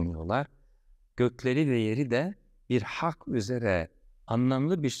düşünüyorlar. Gökleri ve yeri de bir hak üzere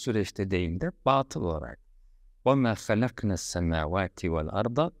anlamlı bir süreçte değil de batıl olarak. وَمَا خَلَقْنَا السَّمَاوَاتِ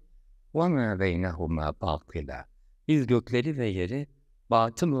وَالْأَرْضَ وَمَا بَيْنَهُمَا بَاطِلًا. Biz gökleri ve yeri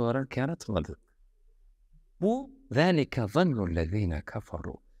batıl olarak yaratmadık. Bu ذَٰلِكَ ظَنُّ الَّذ۪ينَ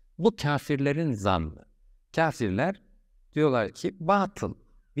كَفَرُوا. Bu kafirlerin zannı. Kafirler diyorlar ki batıl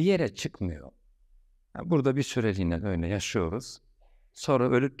bir yere çıkmıyor. Yani burada bir süreliğine öyle yaşıyoruz. Sonra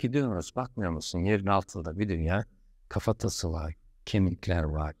ölüp gidiyoruz. Bakmıyor musun? Yerin altında bir dünya kafatası var, kemikler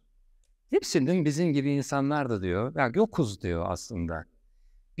var. Hepsinin bizim gibi insanlar da diyor. Ya yokuz diyor aslında.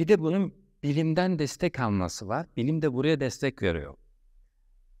 Bir de bunun bilimden destek alması var. Bilim de buraya destek veriyor.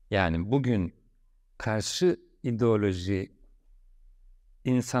 Yani bugün karşı ideoloji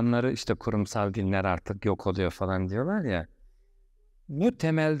insanları işte kurumsal dinler artık yok oluyor falan diyorlar ya. bu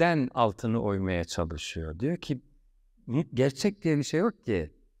temelden altını oymaya çalışıyor. Diyor ki gerçek diye bir şey yok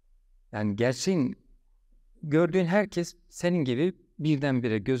ki. Yani gerçeğin gördüğün herkes senin gibi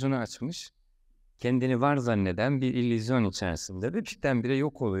birdenbire gözünü açmış, kendini var zanneden bir illüzyon içerisinde ve birdenbire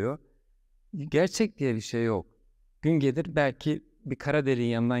yok oluyor. Gerçek diye bir şey yok. Gün gelir belki bir kara deliğin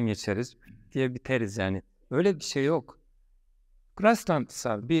yanından geçeriz diye biteriz yani. Öyle bir şey yok.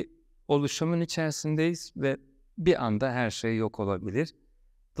 Rastlantısal bir oluşumun içerisindeyiz ve bir anda her şey yok olabilir.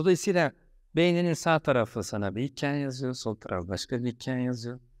 Dolayısıyla beyninin sağ tarafı sana bir hikaye yazıyor, sol tarafı başka bir hikaye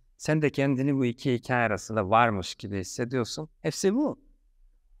yazıyor. Sen de kendini bu iki hikaye arasında varmış gibi hissediyorsun. Hepsi bu.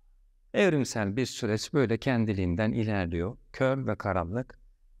 Evrimsel bir süreç böyle kendiliğinden ilerliyor. Kör ve karanlık,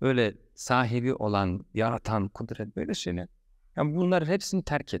 böyle sahibi olan, yaratan kudret böyle şeyler. Yani bunların hepsini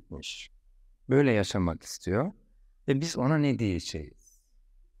terk etmiş. Böyle yaşamak istiyor. Ve biz ona ne diyeceğiz?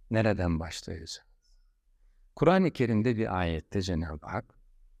 Nereden başlayacağız? Kur'an-ı Kerim'de bir ayette Cenab-ı Hak,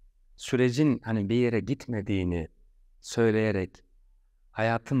 sürecin hani bir yere gitmediğini söyleyerek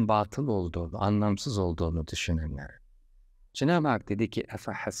hayatın batıl olduğunu, anlamsız olduğunu düşünenler. Cenab-ı Hak dedi ki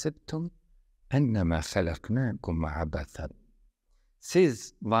اَفَحَسِبْتُمْ اَنَّمَا خَلَقْنَاكُمْ عَبَثًا.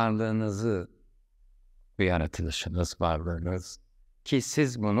 Siz varlığınızı, bu yaratılışınız, varlığınız ki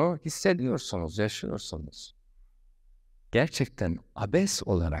siz bunu hissediyorsunuz, yaşıyorsunuz. Gerçekten abes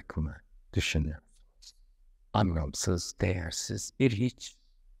olarak mı düşünüyorsunuz? Anlamsız, değersiz, bir hiç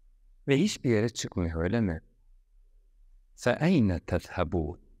ve hiçbir yere çıkmıyor öyle mi? فَاَيْنَ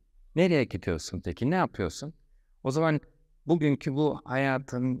تَذْهَبُونَ. Nereye gidiyorsun peki? Ne yapıyorsun? O zaman bugünkü bu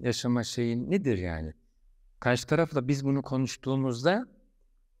hayatın yaşama şeyi nedir yani? Karşı tarafla biz bunu konuştuğumuzda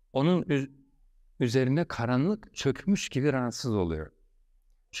onun üzerine karanlık çökmüş gibi rahatsız oluyor.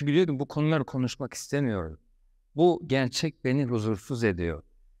 Çünkü diyor ki bu konuları konuşmak istemiyorum. Bu gerçek beni huzursuz ediyor.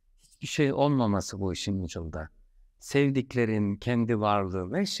 Hiçbir şey olmaması bu işin ucunda. Sevdiklerim, kendi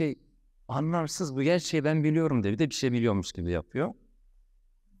varlığım, her şey anlamsız. Bu gerçeği ben biliyorum diye bir de bir şey biliyormuş gibi yapıyor.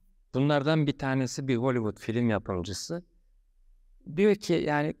 Bunlardan bir tanesi bir Hollywood film yapımcısı. Diyor ki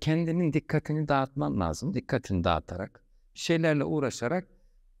yani kendinin dikkatini dağıtman lazım. Dikkatini dağıtarak, şeylerle uğraşarak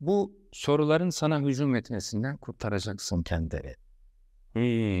bu soruların sana hücum etmesinden kurtaracaksın kendini.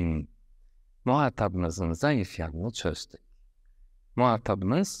 Muhatabınızın zayıf yanını çözdük.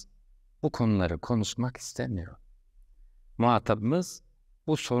 Muhatabınız bu konuları konuşmak istemiyor. Muhatabımız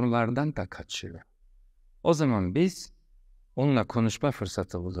bu sorulardan da kaçıyor. O zaman biz onunla konuşma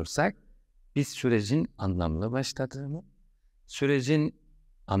fırsatı bulursak biz sürecin anlamlı başladığını, sürecin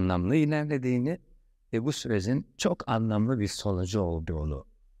anlamlı ilerlediğini ve bu sürecin çok anlamlı bir sonucu olduğunu.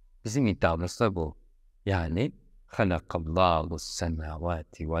 Bizim iddiamız da bu. Yani halakallahu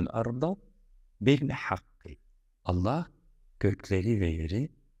semavati vel arda bil hakkı. Allah gökleri ve yeri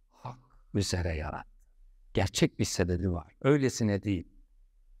hak üzere yarattı. Gerçek bir sebebi var. Öylesine değil.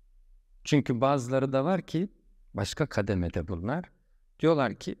 Çünkü bazıları da var ki başka kademede bunlar.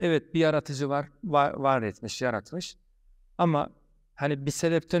 Diyorlar ki evet bir yaratıcı var etmiş, yaratmış. Ama hani bir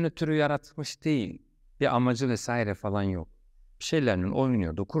sebepten ötürü yaratmış değil. Bir amacı vesaire falan yok. Bir şeylerle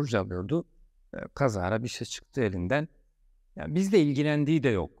oynuyordu, kurcalıyordu. Kazara bir şey çıktı elinden. Yani bizle ilgilendiği de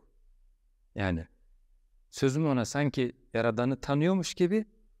yok. Yani sözüm ona sanki Yaradan'ı tanıyormuş gibi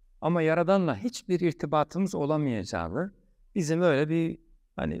ama Yaradan'la hiçbir irtibatımız olamayacağını, bizim öyle bir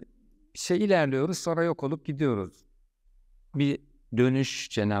hani bir şey ilerliyoruz sonra yok olup gidiyoruz. Bir dönüş,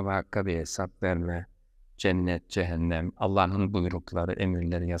 Cenab-ı Hakk'a bir hesap verme, cennet, cehennem, Allah'ın buyrukları,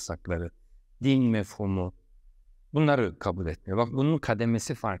 emirleri, yasakları, din mefhumu, bunları kabul etmiyor. Bak bunun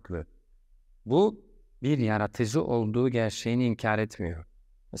kademesi farklı. Bu bir yaratıcı olduğu gerçeğini inkar etmiyor.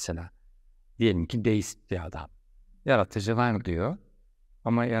 Mesela diyelim ki deist bir adam. Yaratıcı var diyor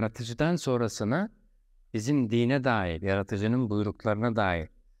ama yaratıcıdan sonrasına bizim dine dair, yaratıcının buyruklarına dair,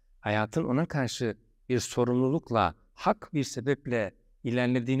 hayatın ona karşı bir sorumlulukla, hak bir sebeple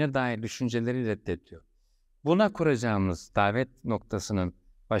ilerlediğine dair düşünceleri reddediyor. Buna kuracağımız davet noktasının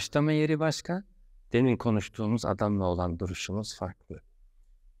başlama yeri başka, demin konuştuğumuz adamla olan duruşumuz farklı.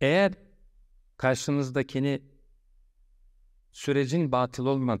 Eğer karşımızdakini sürecin batıl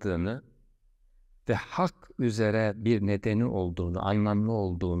olmadığını ve hak üzere bir nedeni olduğunu, anlamlı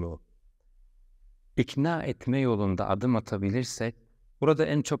olduğunu ikna etme yolunda adım atabilirsek, burada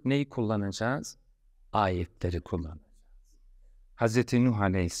en çok neyi kullanacağız? Ayetleri kullanacağız. Hz. Nuh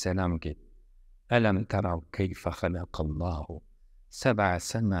Aleyhisselam gibi Elem terav keyfe halakallahu seb'a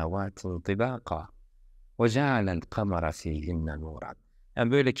semavatin tibaka ve cealel kamera fihinne nuran.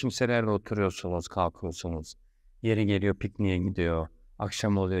 Yani böyle kimselerle oturuyorsunuz, kalkıyorsunuz. Yeri geliyor pikniğe gidiyor.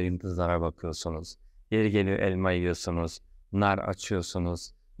 Akşam oluyor yıldızlara bakıyorsunuz. Yeri geliyor elma yiyorsunuz. Nar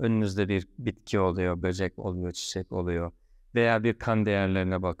açıyorsunuz. Önünüzde bir bitki oluyor, böcek oluyor, çiçek oluyor. veya bir kan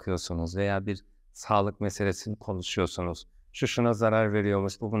değerlerine bakıyorsunuz veya bir sağlık meselesini konuşuyorsunuz. Şu şuna zarar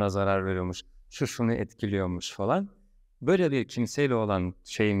veriyormuş, bu buna zarar veriyormuş, şu şunu etkiliyormuş falan. Böyle bir kimseyle olan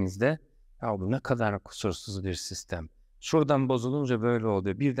şeyimizde ya bu ne kadar kusursuz bir sistem. Şuradan bozulunca böyle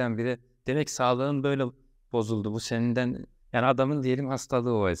oluyor. Birdenbire demek sağlığın böyle bozuldu. Bu seninden yani adamın diyelim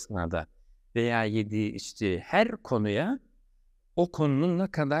hastalığı o esnada veya yediği içtiği her konuya o konunun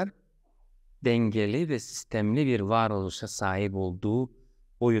ne kadar dengeli ve sistemli bir varoluşa sahip olduğu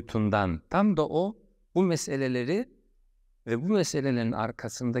boyutundan tam da bu meseleleri ve bu meselelerin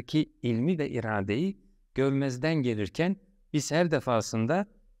arkasındaki ilmi ve iradeyi görmezden gelirken biz her defasında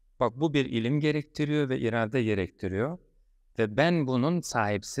bak bu bir ilim gerektiriyor ve irade gerektiriyor ve ben bunun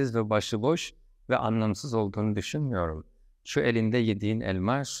sahipsiz ve başıboş ve anlamsız olduğunu düşünmüyorum. Şu elinde yediğin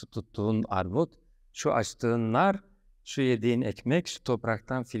elma, şu tuttuğun armut, şu açtığın nar, şu yediğin ekmek, şu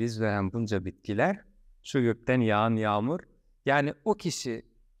topraktan filiz veren bunca bitkiler, şu gökten yağan yağmur. Yani o kişi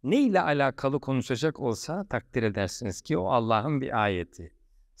ne ile alakalı konuşacak olsa takdir edersiniz ki o Allah'ın bir ayeti.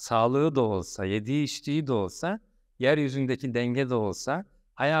 Sağlığı da olsa, yediği içtiği de olsa, yeryüzündeki denge de olsa,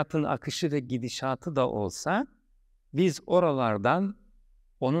 hayatın akışı ve gidişatı da olsa, biz oralardan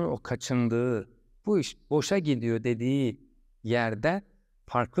onun o kaçındığı, bu iş boşa gidiyor dediği yerde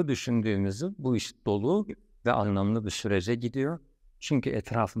farklı düşündüğümüzü, bu iş dolu ve anlamlı bir sürece gidiyor. Çünkü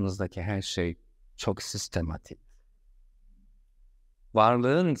etrafımızdaki her şey çok sistematik.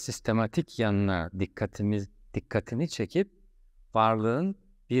 Varlığın sistematik yanına dikkatini çekip varlığın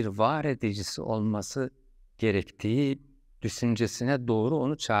bir var edicisi olması gerektiği düşüncesine doğru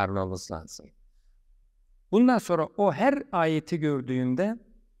onu çağırmamız lazım. Bundan sonra o her ayeti gördüğünde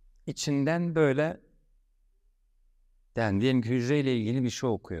içinden böyle diyelim ki hücreyle ilgili bir şey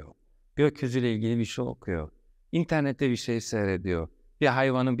okuyor. Gökyüzüyle ilgili bir şey okuyor. İnternette bir şey seyrediyor. Bir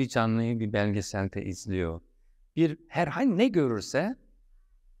hayvanın, bir canlıyı bir belgeselde izliyor. Herhangi ne görürse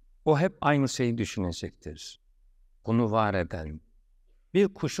o hep aynı şeyi düşünecektir. Bunu var eden. Bir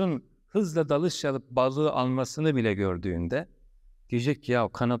kuşun hızla dalış yapıp balığı almasını bile gördüğünde diyecek ki ya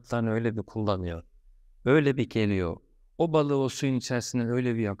kanatlarını öyle bir kullanıyor. Öyle bir geliyor. O balığı o suyun içerisinden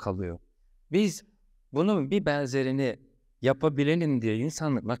öyle bir yakalıyor. Biz bunun bir benzerini yapabilelim diye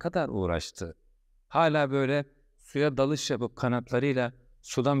insanlık ne kadar uğraştı. Hala böyle suya dalış yapıp kanatlarıyla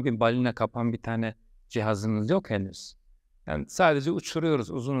sudan bir balina kapan bir tane cihazımız yok henüz. Yani sadece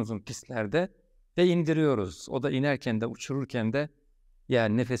uçuruyoruz uzun uzun pistlerde ve indiriyoruz. O da inerken de uçururken de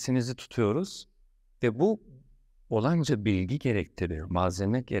yani nefesinizi tutuyoruz ve bu olanca bilgi gerektiriyor,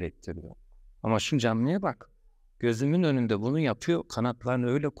 malzeme gerektiriyor. Ama şu canlıya bak, gözümün önünde bunu yapıyor, kanatlarını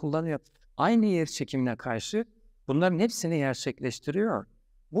öyle kullanıyor. Aynı yer çekimine karşı bunların hepsini gerçekleştiriyor.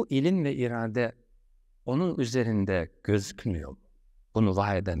 Bu ilim ve irade onun üzerinde gözükmüyor. Bunu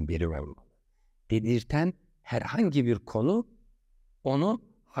var eden biri var. Dedirten herhangi bir konu onu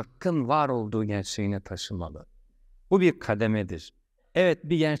hakkın var olduğu gerçeğine taşımalı. Bu bir kademedir. Evet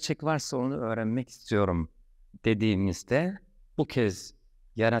bir gerçek varsa onu öğrenmek istiyorum dediğimizde bu kez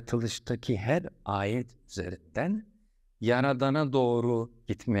yaratılıştaki her ayet üzerinden Yaradan'a doğru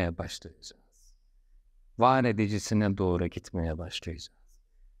gitmeye başlayacağız. Var edicisine doğru gitmeye başlayacağız.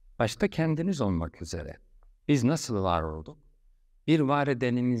 Başta kendiniz olmak üzere. Biz nasıl var olduk? Bir var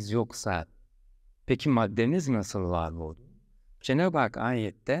edenimiz yoksa peki maddeniz nasıl var oldu? Cenab-ı Hak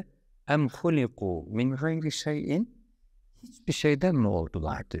ayette em huliku min gayri şeyin hiçbir şeyden mi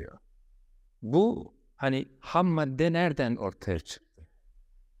oldular diyor. Bu hani ham madde nereden ortaya çıktı?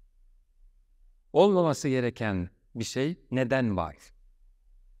 Olmaması gereken bir şey neden var?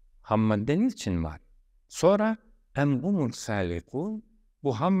 Ham maddenin için var. Sonra em humul salikun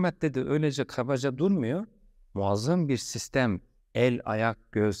bu ham madde de öylece kabaca durmuyor. Muazzam bir sistem. El,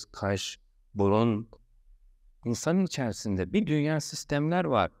 ayak, göz, kaş, burun. İnsanın içerisinde bir dünya sistemler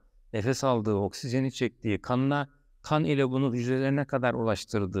var. Nefes aldığı, oksijeni çektiği, kan ile bunu hücrelerine kadar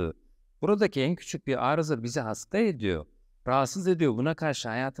ulaştırdığı. Buradaki en küçük bir arıza bizi hasta ediyor, rahatsız ediyor. Buna karşı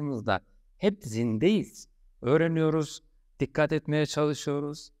hayatımızda hep zindeyiz. Öğreniyoruz, dikkat etmeye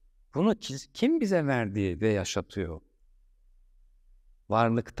çalışıyoruz. Bunu kim bize verdi ve yaşatıyor?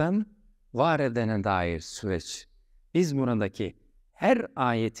 Varlıktan var edene dair süreç. Biz buradaki her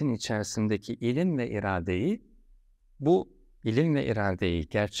ayetin içerisindeki ilim ve iradeyi, bu ilim ve iradeyi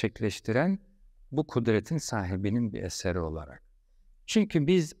gerçekleştiren bu kudretin sahibinin bir eseri olarak. Çünkü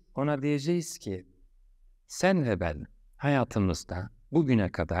biz ona diyeceğiz ki sen ve ben hayatımızda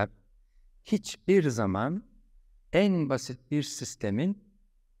bugüne kadar hiçbir zaman en basit bir sistemin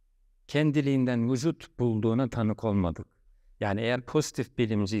kendiliğinden vücut bulduğuna tanık olmadık. Yani eğer pozitif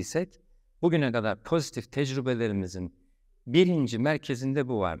bilimciysek bugüne kadar pozitif tecrübelerimizin birinci merkezinde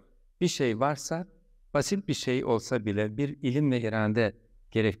bu var. Bir şey varsa basit bir şey olsa bile bir ilim ve irade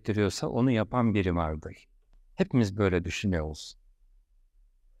gerektiriyorsa onu yapan biri vardır. Hepimiz böyle düşünüyoruz.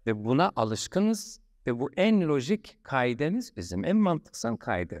 Ve buna alışkınız ve bu en lojik kaidemiz bizim, en mantıksal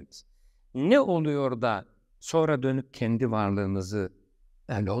kaidemiz. Ne oluyor da sonra dönüp kendi varlığımızı,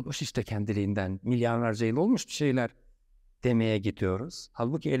 öyle olmuş işte kendiliğinden, milyarlarca yıl olmuş bir şeyler demeye gidiyoruz.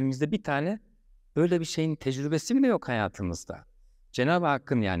 Halbuki elimizde bir tane böyle bir şeyin tecrübesi bile yok hayatımızda. Cenab-ı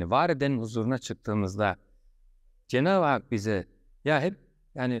Hakk'ın yani var edenin huzuruna çıktığımızda Cenab-ı Hak bize ya hep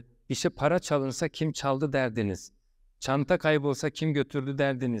yani bir şey para çalınsa kim çaldı derdiniz. Çanta kaybolsa kim götürdü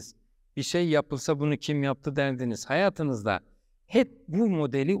derdiniz. Bir şey yapılsa bunu kim yaptı derdiniz. Hayatınızda hep bu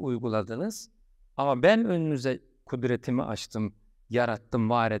modeli uyguladınız. Ama ben önünüze kudretimi açtım, yarattım,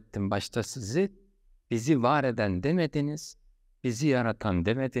 var ettim başta sizi. Bizi var eden demediniz. Bizi yaratan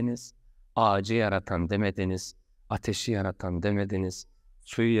demediniz. Ağacı yaratan demediniz. Ateşi yaratan demediniz.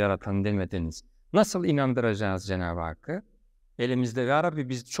 Suyu yaratan demediniz. Nasıl inandıracağız Cenab-ı Hakk'ı? Elimizde ya Rabbi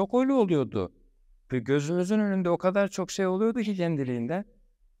biz çok öyle oluyordu. Ve gözümüzün önünde o kadar çok şey oluyordu ki kendiliğinden.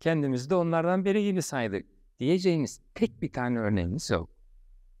 Kendimizi de onlardan biri gibi saydık. Diyeceğimiz tek bir tane örneğimiz yok.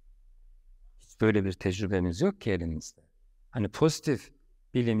 Hiç böyle bir tecrübemiz yok ki elimizde. Hani pozitif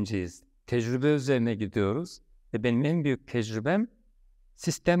bilimciyiz. Tecrübe üzerine gidiyoruz. Ve benim en büyük tecrübem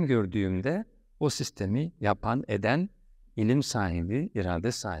sistem gördüğümde o sistemi yapan, eden, ilim sahibi,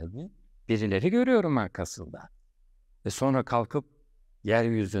 irade sahibi birileri görüyorum arkasında. Ve sonra kalkıp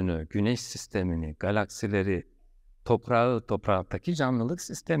yeryüzünü, güneş sistemini, galaksileri, toprağı, topraktaki canlılık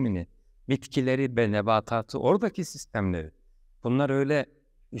sistemini, bitkileri ve nebatatı, oradaki sistemleri. Bunlar öyle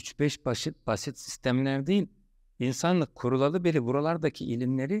 3-5 basit sistemler değil. İnsanlık kurulalı beri buralardaki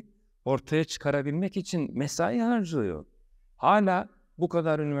ilimleri ortaya çıkarabilmek için mesai harcıyor. Hala bu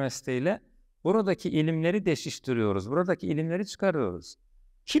kadar üniversiteyle buradaki ilimleri deşiştiriyoruz, buradaki ilimleri çıkarıyoruz.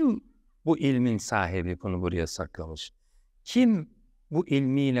 Kim bu ilmin sahibi bunu buraya saklamış? Kim bu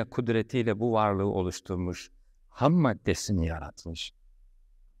ilmiyle, kudretiyle bu varlığı oluşturmuş? Ham maddesini yaratmış.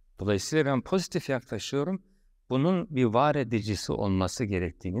 Dolayısıyla ben pozitif yaklaşıyorum. Bunun bir var edicisi olması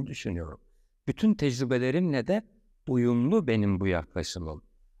gerektiğini düşünüyorum. Bütün tecrübelerimle de uyumlu benim bu yaklaşımım.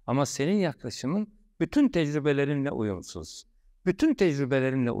 Ama senin yaklaşımın bütün tecrübelerinle uyumsuz. Bütün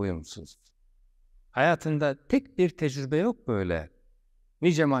tecrübelerinle uyumsuz. Hayatında tek bir tecrübe yok böyle.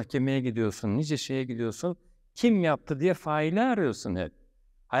 Nice mahkemeye gidiyorsun, nice şeye gidiyorsun. Kim yaptı diye faili arıyorsun hep.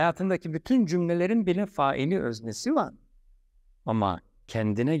 Hayatındaki bütün cümlelerin bile faili öznesi var. Ama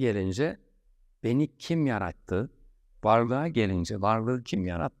kendine gelince beni kim yarattı? Varlığa gelince varlığı kim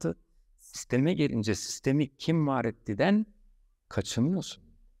yarattı? Sisteme gelince sistemi kim var ettiden kaçınıyorsun.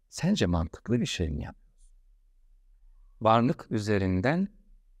 Sence mantıklı bir şey mi yapıyorsun? Varlık üzerinden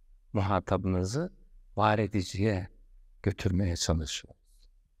muhatabınızı var ediciye götürmeye çalışıyor.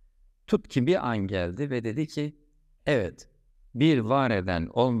 Tut ki bir an geldi ve dedi ki, evet, bir var eden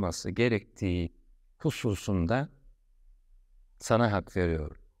olması gerektiği hususunda sana hak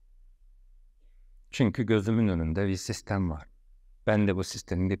veriyorum. Çünkü gözümün önünde bir sistem var. Ben de bu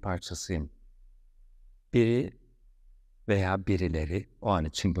sistemin bir parçasıyım. Biri veya birileri, o an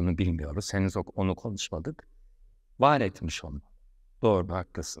için bunu bilmiyoruz, henüz onu konuşmadık, var etmiş onu. Doğru,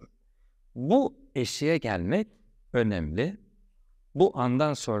 haklısın. Bu eşiğe gelmek önemli. Bu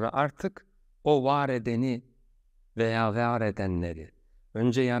andan sonra artık o var edeni veya var edenleri,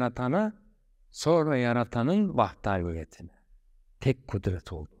 önce yaratana, sonra yaratanın vahdaniyetine, tek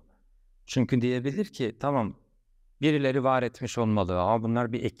kudret olduğuna. Çünkü diyebilir ki, tamam, birileri var etmiş olmalı ama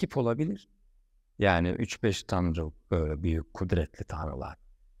bunlar bir ekip olabilir. Yani 3-5 tanrı, böyle büyük kudretli tanrılar.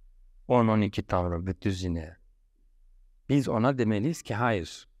 10-12 tanrı bir düzine. Biz ona demeliyiz ki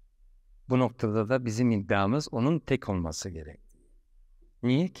hayır. Bu noktada da bizim iddiamız onun tek olması gerek.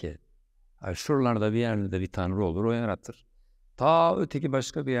 Niye ki? Şuralarda bir yerde bir tanrı olur, o yaratır. Ta öteki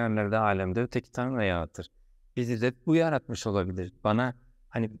başka bir yerlerde, alemde öteki tanrı yaratır. Bizi de bu yaratmış olabilir. Bana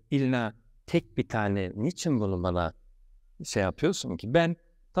hani illa tek bir tane, niçin bunu bana şey yapıyorsun ki? Ben,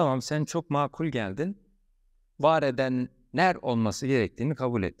 tamam sen çok makul geldin, var edenler olması gerektiğini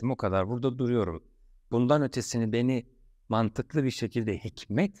kabul ettim. O kadar burada duruyorum. Bundan ötesini beni mantıklı bir şekilde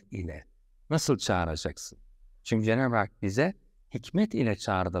hikmet ile nasıl çağıracaksın? Çünkü Cenab-ı Hak bize hikmet ile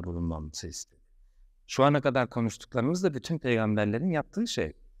çağrıda bulunmamızı istedi. Şu ana kadar konuştuklarımız da bütün peygamberlerin yaptığı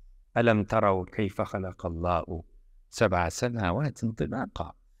şey. Elem terav keyfe halakallahu seb'a semavatin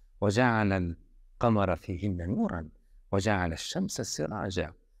tıbaka ve cealel kamera fihinne nuran ve cealel şemse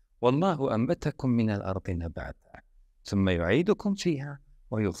siraca vallahu enbetekum minel ardı nebata thumme yu'idukum fiha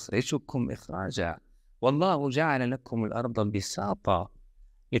ve yukhrijukum ihraca vallahu ceale lekumul arda bisata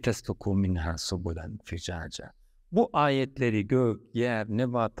litesluku minha subulan ficaca. Bu ayetleri gök, yer,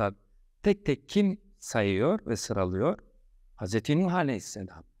 nebatat tek tek kim sayıyor ve sıralıyor. Hazreti Nuh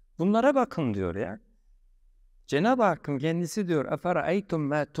Aleyhisselam. Bunlara bakın diyor ya. Cenab-ı Hakk'ın kendisi diyor, "Efera'eytum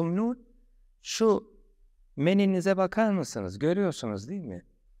mâ tumnûn." Şu meninize bakar mısınız? Görüyorsunuz değil mi?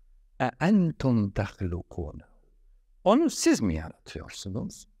 "Entum tahlukûne." Onu siz mi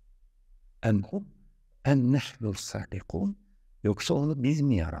yaratıyorsunuz? "Enhum en nehnul sâlikûn." Yoksa onu biz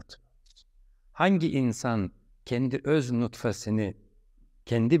mi yaratıyoruz? Hangi insan kendi öz nutfesini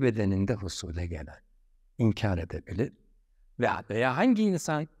kendi bedeninde husule gelen inkar edebilir? Veya hangi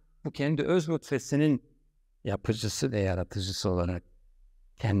insan bu kendi öz nutfesinin yapıcısı ve yaratıcısı olarak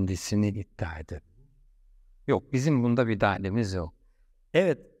kendisini iddia eder? Yok, bizim bunda bir dahilimiz yok.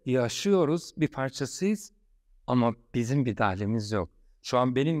 Evet, yaşıyoruz, bir parçasıyız ama bizim bir dahilimiz yok. Şu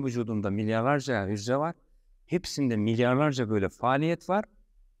an benim vücudumda milyarlarca hücre var. Hepsinde milyarlarca böyle faaliyet var.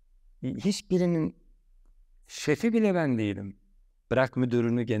 Hiçbirinin şefi bile ben değilim. Bırak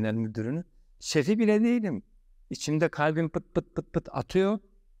müdürünü, genel müdürünü. Şefi bile değilim. İçimde kalbim pıt pıt pıt pıt atıyor.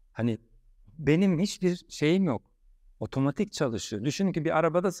 Hani benim hiçbir şeyim yok. Otomatik çalışıyor. Düşünün ki bir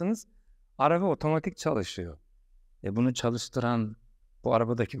arabadasınız. Araba otomatik çalışıyor. Bunu çalıştıran, bu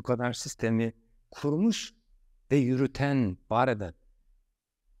arabadaki bu kadar sistemi kurmuş ve yürüten, var eden.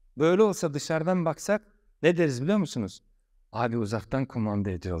 Böyle olsa dışarıdan baksak ne deriz biliyor musunuz? Abi uzaktan kumanda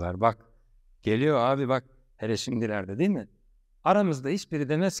ediyorlar. Bak geliyor abi bak. Hele şimdilerde değil mi? Aramızda hiçbiri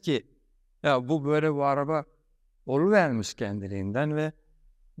demez ki ya bu araba oluvermiş kendiliğinden ve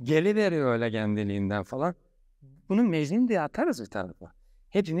geliveriyor öyle kendiliğinden falan. Bunun mecnun diye atarız bir tarafa.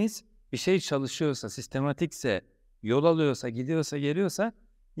 Hepimiz bir şey çalışıyorsa, sistematikse, yol alıyorsa, gidiyorsa, geliyorsa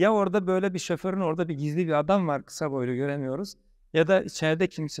ya orada böyle bir şoförün orada bir gizli bir adam var, kısa boylu göremiyoruz. Ya da içeride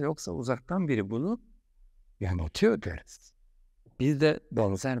kimse yoksa uzaktan biri bunu yanıltıyor deriz. Biz de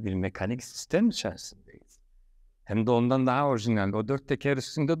benzer bir mekanik sistem içerisindeyiz. Hem de ondan daha orijinal. O 4 teker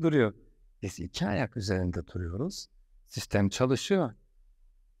üstünde duruyor. Biz 2 ayak üzerinde duruyoruz. Sistem çalışıyor.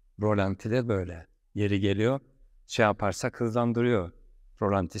 Rolantide böyle. Yeri geliyor. Şey yaparsak hızlandırıyor.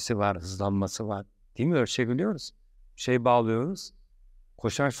 Rolantisi var, hızlanması var. Değil mi? Ölçebiliyoruz. Şey bağlıyoruz.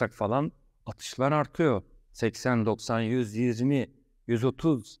 Koşarsak falan atışlar artıyor. 80, 90, 100, 120,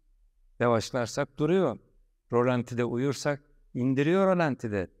 130. Yavaşlarsak duruyor. Rolantide uyursak indiriyor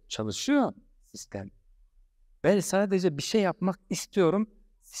rolantide. Çalışıyor sistem. Ben sadece bir şey yapmak istiyorum.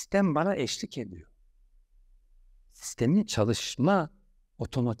 Sistem bana eşlik ediyor. Sistemin çalışma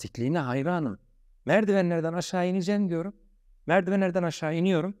otomatikliğine hayranım. Merdivenlerden aşağı ineceğim diyorum. Merdivenlerden aşağı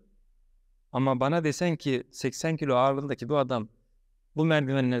iniyorum. Ama bana desen ki 80 kilo ağırlığındaki bu adam bu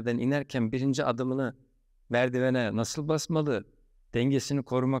merdivenlerden inerken birinci adımını merdivene nasıl basmalı? Dengesini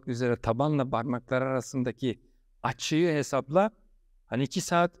korumak üzere tabanla parmaklar arasındaki açıyı hesapla. Hani 2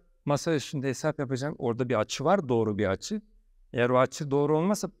 saat masa üstünde hesap yapacağım. Orada bir açı var, doğru bir açı. Eğer o açı doğru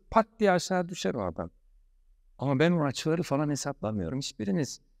olmazsa pat diye aşağı düşer o adam. Ama ben o açıları falan hesaplamıyorum.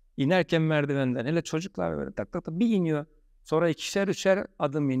 Hiçbiriniz inerken merdivenden, hele çocuklar böyle tak tak tak bir iniyor. Sonra 2'şer 3'er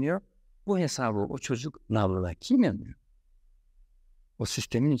adım iniyor. Bu hesabı o çocuk nalına kim yapıyor? O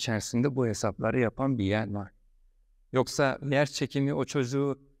sistemin içerisinde bu hesapları yapan bir yer var. Yoksa yer çekimi o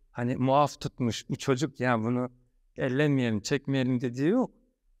çocuğu hani muaf tutmuş. Bu çocuk ya bunu ellemeyelim, çekmeyelim dediği yok.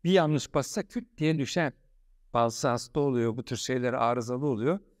 Bir yanlış bassa küt diye düşer. Bazısı hasta oluyor, bu tür şeyler arızalı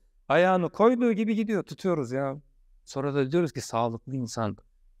oluyor. Ayağını koyduğu gibi gidiyor, tutuyoruz ya. Sonra da diyoruz ki sağlıklı insan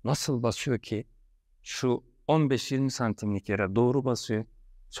nasıl basıyor ki şu 15-20 santimlik yere doğru basıyor.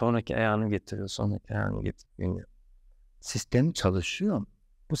 Sonraki ayağını getiriyor, sonraki ayağını getiriyor. Sistem çalışıyor.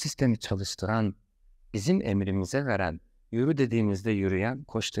 Bu sistemi çalıştıran, bizim emrimize veren, yürü dediğimizde yürüyen,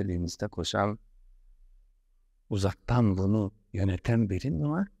 koş dediğimizde koşan, uzaktan bunu yöneten biri mi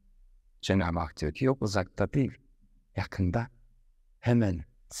var? Cenab-ı Hak diyor ki yok uzakta değil, yakında, hemen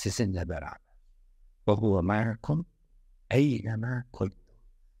sizinle beraber. وَهُوَ مَعَكُمْ اَيْنَمَا كُنْتُمْ.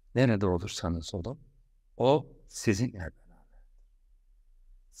 Nerede olursanız olun, o sizinle beraber.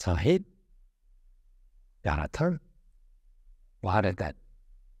 Sahip, yaratan, var eden.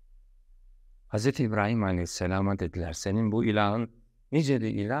 Hz. İbrahim Aleyhisselam'a dediler, senin bu ilahın nice bir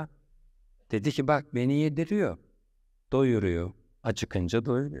ilah? Dedi ki bak beni yediriyor, doyuruyor, acıkınca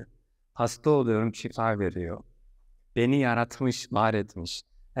doyuruyor. Hasta oluyorum, şifa veriyor. Beni yaratmış, var etmiş.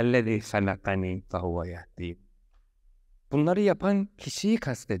 اَلَّذ۪ي خَلَقَنِي فَهُوَ يَهْد۪ينَ. Bunları yapan kişiyi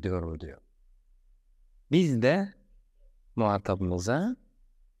kastediyorum diyor. Biz de muhatabımıza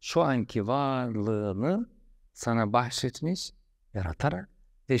şu anki varlığını sana bahşetmiş, yaratarak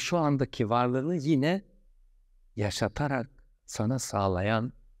ve şu andaki varlığını yine yaşatarak sana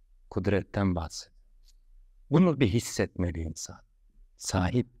sağlayan kudretten bahsediyor. Bunu bir hissetmeli insan.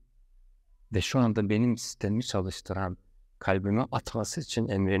 Sahip ve şu anda benim sistemimi çalıştıran, kalbime atması için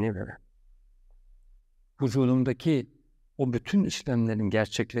emrini veren. vücudumdaki o bütün işlemlerin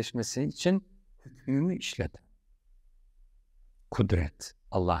gerçekleşmesi için hükmümü işleten kudret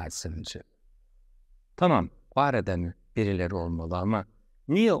Allah Azze ve Celle. Tamam, var eden birileri olmalı ama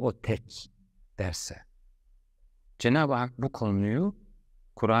niye o tek derse? Cenab-ı Hak bu konuyu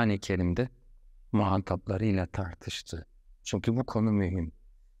Kur'an-ı Kerim'de muhataplarıyla tartıştı. Çünkü bu konu mühim.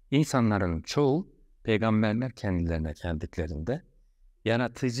 İnsanların çoğu peygamberler kendilerine geldiklerinde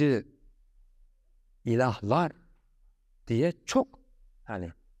yaratıcı ilahlar diye çok,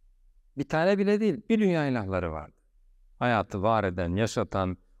 hani bir tane bile değil, bir dünya ilahları vardı. Hayatı var eden,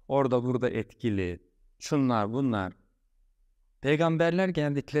 yaşatan, orada burada etkili, şunlar bunlar. Peygamberler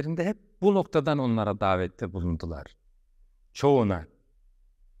geldiklerinde hep bu noktadan onlara davette bulundular. Çoğuna.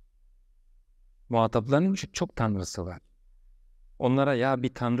 Muhataplarının çok tanrısı var. Onlara ya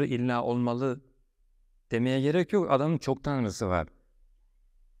bir tanrı illa olmalı demeye gerek yok. Adamın çok tanrısı var.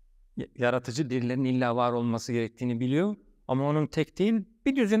 Yaratıcı birilerinin illa var olması gerektiğini biliyor. Ama onun tek değil,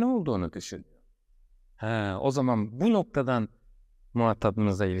 bir düzeni olduğunu düşünüyor. O zaman bu noktadan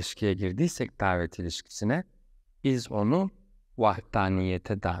muhatabımızla ilişkiye girdiysek davet ilişkisine, biz onu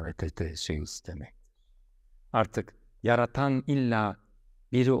vahdaniyete davet edeceğiz demek. Artık yaratan illa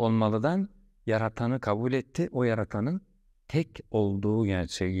biri olmalıdan yaratanı kabul etti. O yaratanın tek olduğu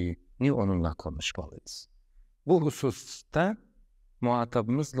gerçeğini onunla konuşmalıyız. Bu hususta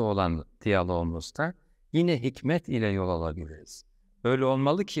muhatabımızla olan diyalogumuzda yine hikmet ile yol alabiliriz. Öyle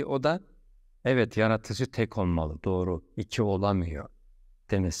olmalı ki o da evet yaratıcı tek olmalı, doğru, 2 olamıyor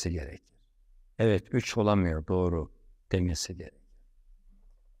demesi gerekir. Evet 3 olamıyor, doğru demesi gerekir.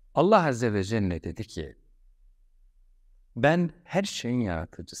 Allah Azze ve Celle dedi ki, ben her şeyin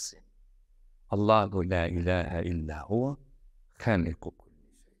yaratıcısıyım. Allahu la ilahe illa huve haliku kulli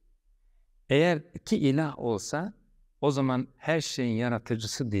şey. Eğer 2 ilah olsa o zaman her şeyin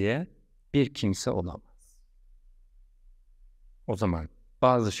yaratıcısı diye bir kimse olamaz. O zaman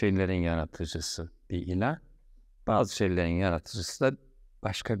bazı şeylerin yaratıcısı bir ilah, bazı şeylerin yaratıcısı da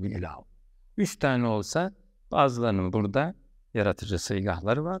başka bir ilah. 3 tane olsa bazılarının burada yaratıcısı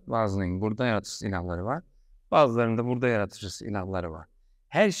ilahları var, bazılarının burada yaratıcısı ilahları var, bazılarının da burada yaratıcısı ilahları var.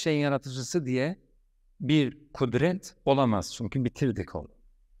 Her şeyin yaratıcısı diye bir kudret olamaz çünkü bitirdik onu.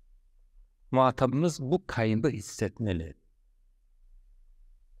 Muhatabımız bu kaybı hissetmeli.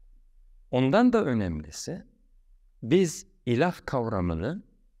 Ondan da önemlisi, biz ilah kavramını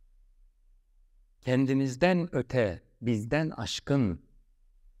kendimizden öte, bizden aşkın,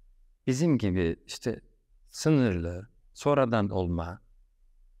 bizim gibi işte sınırlı, sonradan olma,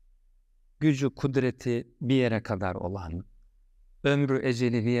 gücü, kudreti bir yere kadar olan, ömrü,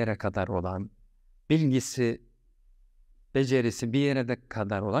 eceli bir yere kadar olan, bilgisi, becerisi bir yere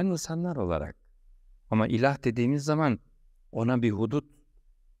kadar olan insanlar olarak. Ama ilah dediğimiz zaman ona bir hudut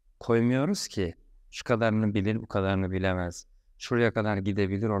koymuyoruz ki şu kadarını bilir, bu kadarını bilemez. Şuraya kadar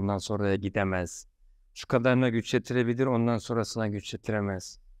gidebilir, ondan sonraya gidemez. Şu kadarına güç yetirebilir, ondan sonrasına güç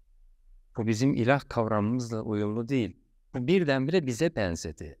yetiremez. Bu bizim ilah kavramımızla uyumlu değil. Bu birdenbire bize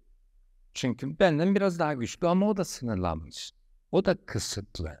benzedi. Çünkü benden biraz daha güçlü ama o da sınırlanmış. O da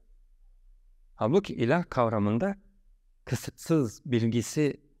kısıtlı. Halbuki ilah kavramında kısıtsız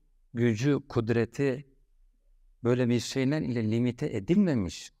bilgisi, gücü, kudreti böyle bir şeyler ile limite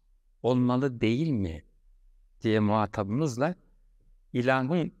edilmemiş olmalı değil mi diye muhatabımızla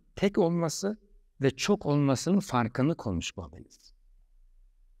ilahın tek olması ve çok olmasının farkını konuşmalıyız.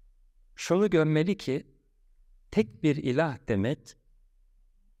 Şunu görmeli ki tek bir ilah demek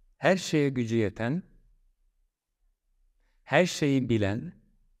her şeye gücü yeten, her şeyi bilen,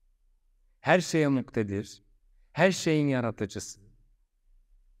 her şeye muktedir, her şeyin yaratıcısı.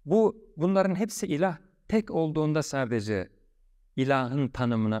 Bunların hepsi ilah tek olduğunda sadece ilahın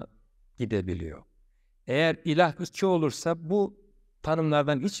tanımına gidebiliyor. Eğer ilah 2 olursa bu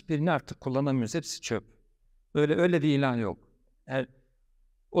tanımlardan hiçbirini artık kullanamıyoruz. Hepsi çöp. Öyle bir ilah yok.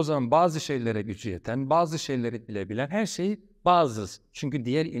 O zaman bazı şeylere gücü yeten, bazı şeyleri bilebilen, her şeyi bazı. Çünkü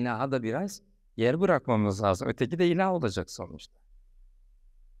diğer ilaha da biraz yer bırakmamız lazım. Öteki de ilah olacak sonuçta.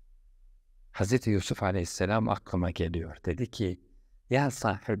 Hz. Yusuf Aleyhisselam aklıma geliyor. Dedi ki, ya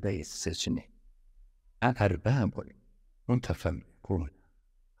sahibeyi secni, erbâbul muntefemmikûn,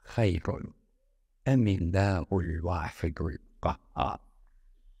 hayrun, emillâhul vâhidul qahhâr.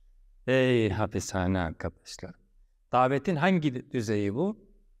 Ey hapishane arkadaşlar! Davetin hangi düzeyi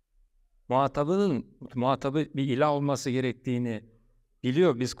bu? Muhatabı bir ilah olması gerektiğini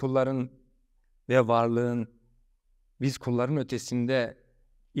biliyor. Biz kulların ve varlığın, biz kulların ötesinde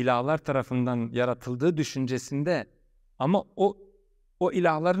ilahlar tarafından yaratıldığı düşüncesinde, ama o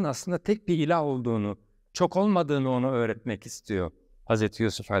ilahların aslında tek bir ilah olduğunu, çok olmadığını ona öğretmek istiyor Hz.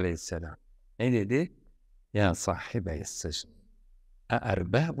 Yusuf Aleyhisselam. Ne dedi? Ya sahibeyi secn.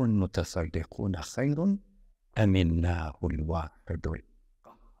 Erbâbun muteferrikûne hayrun emillâhul vâhidul.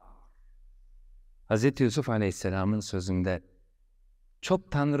 Hazreti Yusuf Aleyhisselam'ın sözünde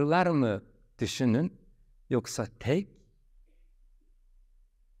çok tanrılar mı düşünün yoksa tek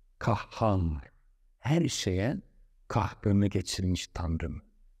kahhar, her şeye kahrını geçirmiş Tanrı mı?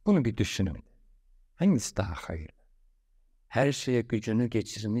 Bunu bir düşünün. Hangisi daha hayırlı? Her şeye gücünü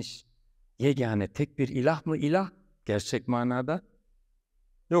geçirmiş yegane tek bir ilah mı ilah gerçek manada?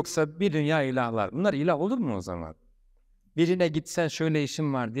 Yoksa bir dünya ilahlar. Bunlar ilah olur mu o zaman? Birine gitsen şöyle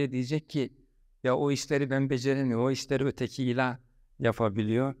işim var diye diyecek ki ya o işleri ben beceremiyorum. O işleri öteki ilah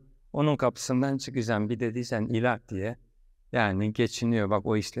yapabiliyor. Onun kapısından çıkacağım bir de diyeceksin ilah diye. Yani geçiniyor bak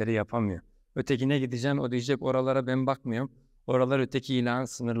o işleri yapamıyor. Ötekine gideceksin o diyecek oralara ben bakmıyorum. Oralar öteki ilahın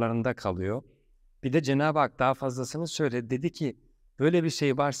sınırlarında kalıyor. Bir de Cenab-ı Hak daha fazlasını söyledi. Dedi ki böyle bir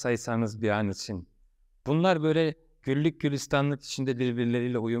şey varsaysanız bir an için. Bunlar böyle güllük gülistanlık içinde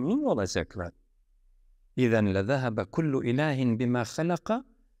birbirleriyle uyumlu mu olacaklar? İzen lezehebe kullu ilahin bima halaka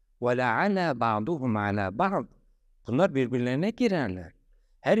ve la'ala ba'duhum ala ba'd. Bunlar birbirlerine girerler.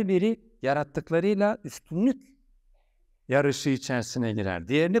 Her biri yarattıklarıyla üstünlük yarışı içerisine girer.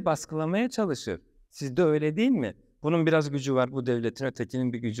 Diğerini baskılamaya çalışır. Sizde öyle değil mi? Bunun biraz gücü var, bu devletin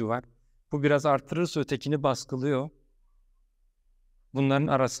ötekinin bir gücü var. Bu biraz artırırsa ötekini baskılıyor. Bunların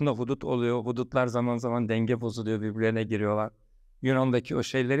arasında hudut oluyor. Hudutlar zaman zaman denge bozuluyor, birbirlerine giriyorlar. Yunan'daki o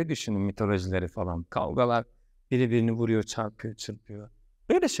şeyleri düşünün, mitolojileri falan. Kavgalar, biri birini vuruyor, çarpıyor, çırpıyor.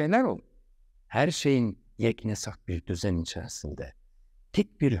 Böyle şeyler olur. Her şeyin yeknesak bir düzen içerisinde,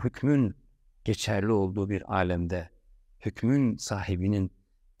 tek bir hükmün geçerli olduğu bir alemde, hükmün sahibinin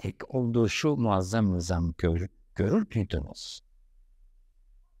tek olduğu şu muazzam nizam görür müydünüz?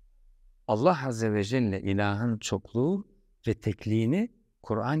 Allah Azze ve Celle ilahın çokluğu ve tekliğini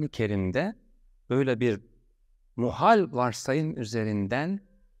Kur'an-ı Kerim'de böyle bir muhal varsayım üzerinden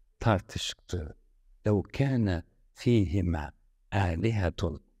tartıştı. لَوْ كَانَ ف۪يهِمَا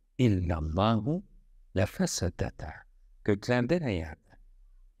آلِهَةٌ اِلَّا اللّٰهُ لَفَسَدَتَا. Göklerde ve yerde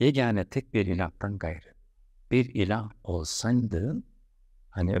yegane tek bir ilahtan gayrı bir ilah olsaydı,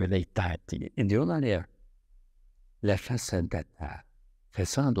 hani öyle iddia ediyorlar ya, lefesedeta,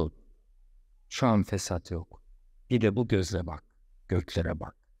 fesat olur. Şu an fesat yok. Bir de bu gözle bak, göklere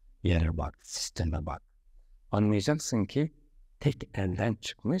bak, yere bak, sisteme bak. Anlayacaksın ki tek elden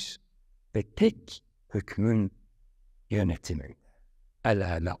çıkmış ve tek hükmün yönetiminde. Elâ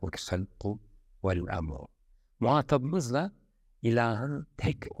lehul halku vel emru. Muhatabımızla ilahın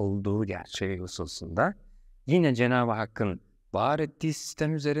tek olduğu gerçeği hususunda yine Cenab-ı Hakk'ın var ettiği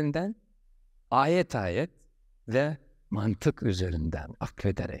sistem üzerinden ayet ayet ve mantık üzerinden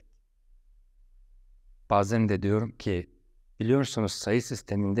aklederek. Bazen de diyorum ki biliyorsunuz sayı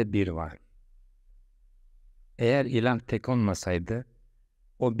sisteminde bir var. Eğer ilah tek olmasaydı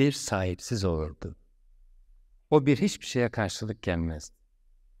o bir sahipsiz olurdu. O bir hiçbir şeye karşılık gelmez.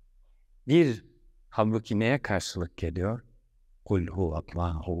 Bir halbuki neye karşılık geliyor? Kul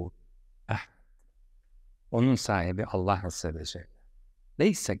huvallahu ahad. Onun sahibi Allah Azze ve Celle.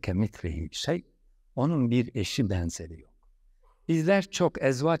 Leyse kemitlihi şey. Onun bir eşi benzeri yok. Bizler çok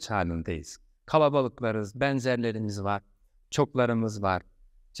ezvaç halindeyiz. Kalabalıklarız, benzerlerimiz var, çoklarımız var.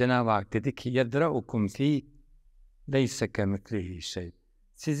 Cenab-ı Hak dedi ki yedraukum fi leyse kemitlihi şey.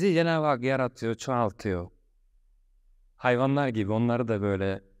 Sizi Cenab-ı Hak yaratıyor, çoğaltıyor. Hayvanlar gibi onları da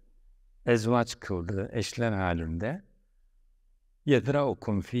böyle ezvaç kıldı, eşler halinde.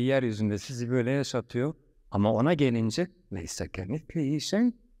 Yedraukum fi yeryüzünde sizi böyle yaşatıyor. Ama ona gelince leyse kemitlihi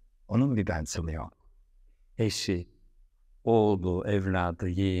şey, onun bir benzeri yok. Eşi, oğlu, evladı,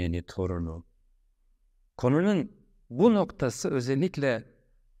 yeğeni, torunu. Konunun bu noktası özellikle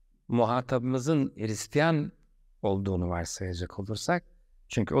muhatabımızın Hristiyan olduğunu varsayacak olursak,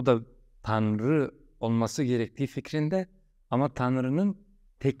 çünkü o da Tanrı olması gerektiği fikrinde ama Tanrı'nın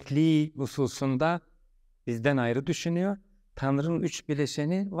tekliği hususunda bizden ayrı düşünüyor. Tanrı'nın 3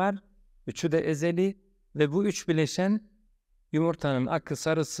 bileşeni var, 3'ü de ezeli ve bu 3 bileşen yumurtanın akı,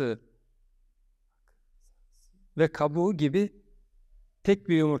 sarısı ve kabuğu gibi tek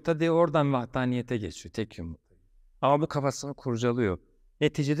bir yumurta diye oradan vahdaniyete geçiyor, tek yumurta. Ama bu kafasını kurcalıyor.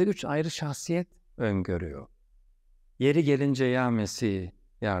 Neticede 3 ayrı şahsiyet öngörüyor. Yeri gelince ya Mesih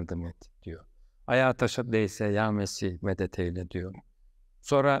yardım et diyor. Ayağı taşa değse ya Mesih medet eyle diyor.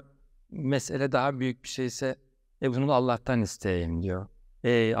 Sonra mesele daha büyük bir şeyse bunu Allah'tan isteyeyim diyor.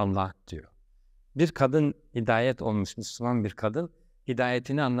 Ey Allah diyor. Bir kadın hidayet olmuş Müslüman bir kadın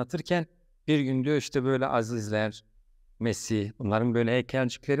hidayetini anlatırken bir gün diyor işte böyle azizler, Mesih, bunların böyle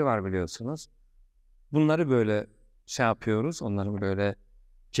heykelcikleri var biliyorsunuz. Bunları böyle şey yapıyoruz, onların böyle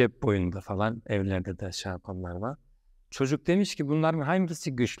cep boyunda falan evlerde de şey yapanlar var. Çocuk demiş ki bunların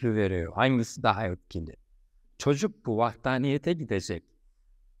hangisi güçlü veriyor? Hangisi daha etkili? Çocuk bu vahdaniyete gidecek.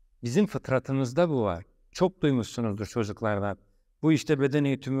 Bizim fıtratımızda bu var. Çok duymuşsunuzdur çocuklardan. Bu işte beden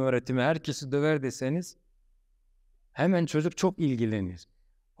eğitimi öğretimi herkesi döver deseniz hemen çocuk çok ilgilenir.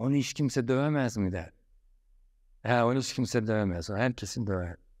 Onu hiç kimse dövemez mi der. Onu hiç kimse dövemez. O herkesin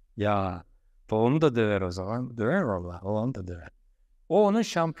döver. Ya onu da döver o zaman. Döver valla. O onu da döver. O onun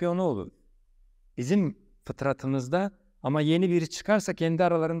şampiyonu olur. Bizim fıtratımızda ama yeni biri çıkarsa kendi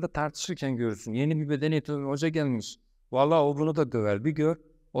aralarında tartışırken görürsün. Yeni bir beden eğitimi hoca gelmiş. Valla o bunu da döver. Bir gör.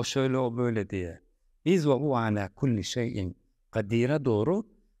 O şöyle o böyle diye. Biz ve bu ala kulli şeyin kadire doğru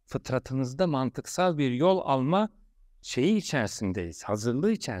fıtratımızda mantıksal bir yol alma şeyi içerisindeyiz.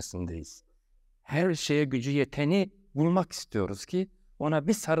 Hazırlığı içerisindeyiz. Her şeye gücü yeteni bulmak istiyoruz ki ona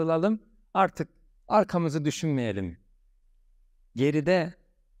bir sarılalım, artık arkamızı düşünmeyelim. Geride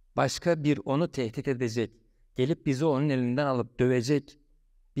başka bir onu tehdit edecek, gelip bizi onun elinden alıp dövecek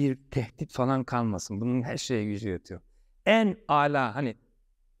bir tehdit falan kalmasın. Bunun her şeye gücü yetiyor. En âlâ hani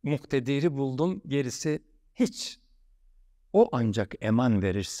muktediri buldum, gerisi hiç. O ancak eman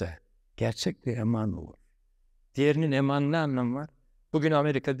verirse gerçek bir eman olur. Diğerinin emanı ne anlamı var? Bugün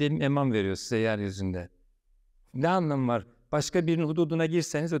Amerika diyelim eman veriyor size yeryüzünde. Ne anlamı var? Başka birinin hududuna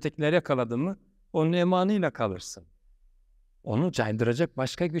girseniz ötekileri yakaladın mı onun emanıyla kalırsın. Onu caydıracak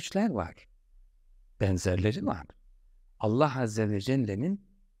başka güçler var. Benzerleri var. Allah Azze ve Celle'nin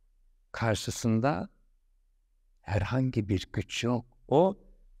karşısında herhangi bir güç yok. O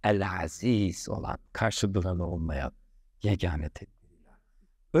El-Aziz olan, karşı duranı olmayan yegane tedbiriyle.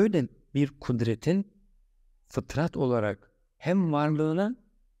 Öyle bir kudretin fıtrat olarak hem varlığına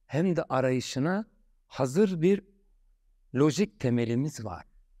hem de arayışına hazır bir lojik temelimiz var.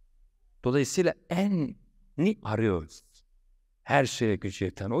 Dolayısıyla enni arıyoruz. Her şeye gücü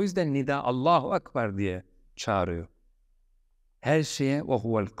yeten. O yüzden nida Allahu Ekber diye çağırıyor. Her şeye ve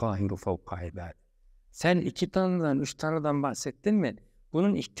huvel kahiru fevka ibad. Sen 2 tanrıdan, 3 tanrıdan bahsettin mi?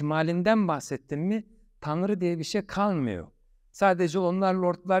 Bunun ihtimalinden bahsettin mi? Tanrı diye bir şey kalmıyor. Sadece onlar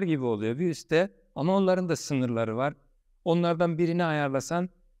lordlar gibi oluyor bir üstte, ama onların da sınırları var. Onlardan birini ayarlasan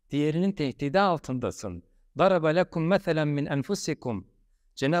diğerinin tehdidi altındasın. Daraba lekum meselen min enfusikum.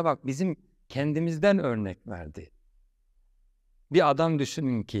 Cenab-ı Hak bizim kendimizden örnek verdi. Bir adam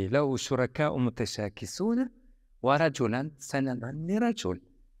düşünün ki lehu şurakâ'u muteşâkisûne ve raculen senelen li racul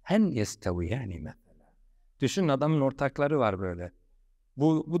hen yesteviyâni mesela. Düşünün adamın ortakları var böyle.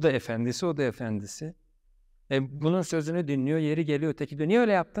 Bu da efendisi, o da efendisi. Bunun sözünü dinliyor, yeri geliyor öteki diyor. Niye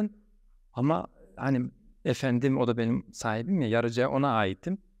öyle yaptın? Ama hani efendim o da benim sahibim ya, yarıcıya ona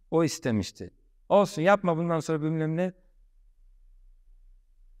aitim. O istemişti. Olsun yapma bundan sonra bilmem ne.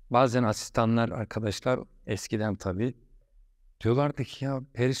 Bazen asistanlar, arkadaşlar eskiden tabii diyorlardı ki ya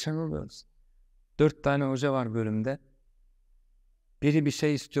perişan oluyoruz. 4 tane hoca var bölümde. Biri bir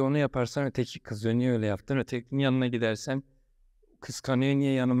şey istiyor, onu yaparsan öteki kızıyor. Niye öyle yaptın? Ötekinin yanına gidersen kıskanıyor,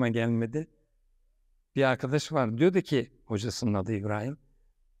 niye yanıma gelmedi? Bir arkadaş var, diyordu ki hocasının adı İbrahim.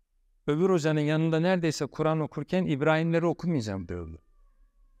 Öbür hocanın yanında neredeyse Kur'an okurken İbrahimleri okumayacağım diyordu.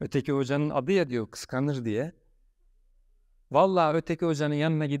 Öteki hocanın adı ya diyor, kıskanır diye. Vallahi öteki hocanın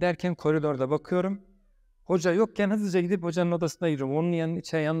yanına giderken koridorda bakıyorum. Hoca yokken hızlıca gidip hocanın odasına giriyorum. Onun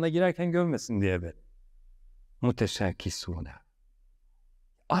yanına girerken görmesin diye ben. Muteşâkisûne.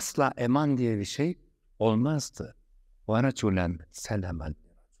 Asla eman diye bir şey olmazdı. وَرَجُلًا سَلَمًا.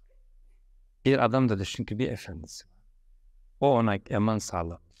 Bir adam da düşün ki bir efendisi var. O ona eman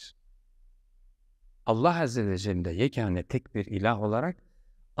sağlamış. Allah Azze ve Celle yegane tek bir ilah olarak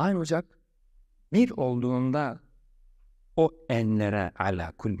ancak bir olduğunda o enlere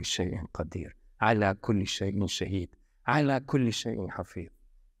ala kulli şeyin kadir, ala kulli şeyin şehid, ala kulli şeyin hafiz.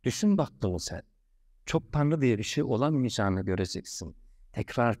 Düşün baktın sen. Çok tanrı diye bir şey olamayacağını göreceksin.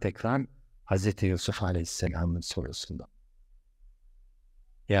 Tekrar tekrar Hz. Yusuf Aleyhisselam'ın sorusunda.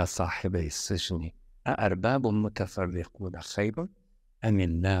 Ya sahibe-i sicni, erbâbun muteferrikûne hayrun,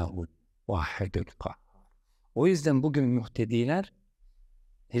 emillâhu vahidul kahhar. O yüzden bugün muhtediler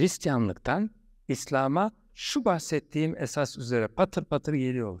Hristiyanlıktan İslam'a şu bahsettiğim esas üzere patır patır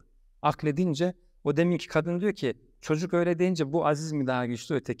geliyor. Akledince o deminki kadın diyor ki çocuk öyle deyince bu aziz mi daha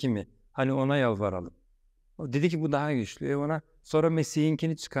güçlü öteki mi? Hani ona yalvaralım. O dedi ki bu daha güçlü. Ona sonra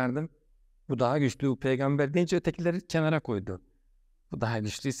Mesih'inkini çıkardım. Bu daha güçlü, bu peygamber deyince ötekileri kenara koydu. Bu daha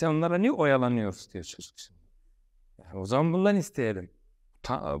güçlüyse onlara niye oyalanıyoruz diyor çocuk şimdi. Yani o zaman bundan isteyelim.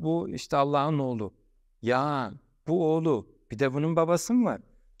 Bu işte Allah'ın oğlu. Ya bu oğlu. Bir de bunun babası mı var?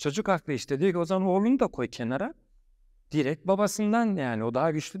 Çocuk haklı işte. Diyor ki o zaman oğlunu da koy kenara. Direkt babasından yani. O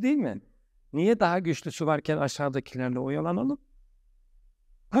daha güçlü değil mi? Niye daha güçlüsü varken aşağıdakilerle oyalanalım?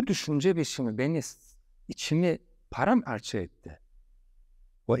 Bu düşünce biçimi beni, içimi paramparça etti.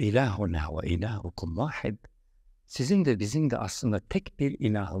 Ve ilahuna ve ilahukum vahid. Sizin de bizim de aslında tek bir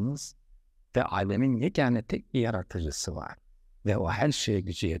ilahımız ve alemin yegane tek bir yaratıcısı var. Ve o her şeye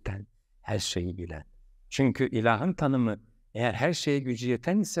gücü yeten, her şeyi bilen. Çünkü ilahın tanımı eğer her şeye gücü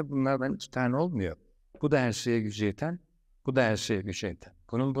yeten ise bunlardan iki tane olmuyor. Bu da her şeye gücü yeten, bu da her şeye gücü yeten.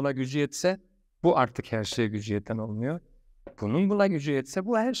 Bunun buna gücü yetse bu artık her şeye gücü yeten olmuyor. Bunun buna gücü yetse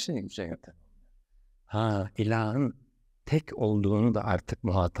bu her şeye gücü yeten. İlahın tek olduğunu da artık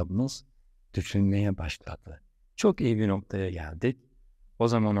muhatabımız düşünmeye başladı. Çok iyi bir noktaya geldik. O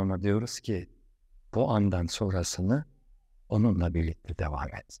zaman ona diyoruz ki bu andan sonrasını onunla birlikte devam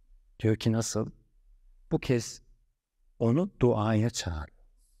et. Diyor ki nasıl? Bu kez onu duaya çağır.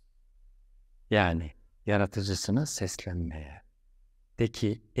 Yani yaratıcısına seslenmeye. De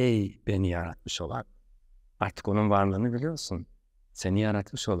ki ey beni yaratmış olan, artık onun varlığını biliyorsun. Seni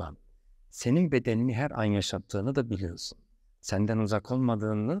yaratmış olan, senin bedenini her an yaşattığını da biliyorsun. Senden uzak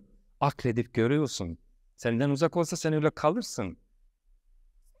olmadığını akledip görüyorsun. Senden uzak olsa sen öyle kalırsın.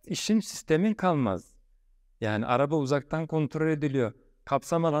 İşin sistemin kalmaz. Yani araba uzaktan kontrol ediliyor.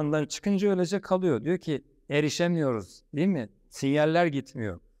 Kapsam alandan çıkınca öylece kalıyor. Diyor ki erişemiyoruz, değil mi? Sinyaller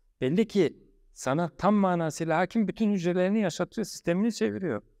gitmiyor. Belli ki sana tam manasıyla hakim, bütün hücrelerini yaşatıyor, sistemini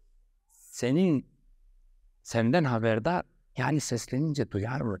çeviriyor. Senden haberdar, yani seslenince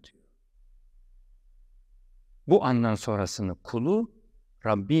duyar mı diyor. Bu andan sonrasını kulu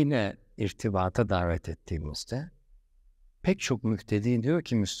Rabbiyle irtibata davet ettiğimizde pek çok müftedi diyor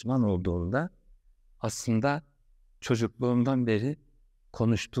ki Müslüman olduğunda aslında çocukluğumdan beri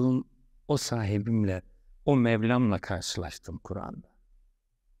konuştuğum o sahibimle, o Mevlam'la karşılaştım Kur'an'da.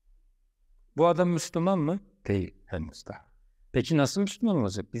 Bu adam Müslüman mı? Değil henüz daha. Peki nasıl Müslüman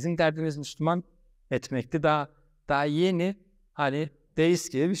olacak? Bizim derdimiz Müslüman etmekti, daha yeni, hani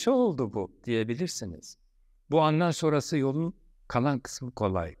deist gibi bir şey oldu bu diyebilirsiniz. Bu andan sonrası yolun kalan kısmı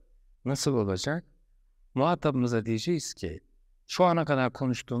kolay. Nasıl olacak? Muhatabımıza diyeceğiz ki şu ana kadar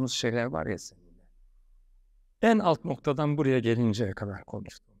konuştuğumuz şeyler var ya seninle. En alt noktadan buraya gelinceye kadar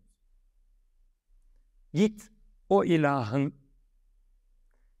konuştuğumuz. Git o ilahın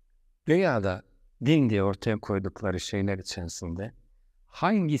dünyada din diye ortaya koydukları şeyler içerisinde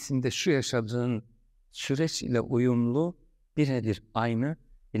hangisinde şu yaşadığın süreç ile uyumlu, birebir aynı,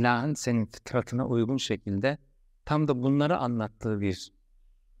 ilahın senin fıtratına uygun şekilde tam da bunları anlattığı bir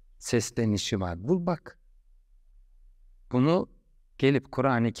seslenişi var. Bul bak. Bunu gelip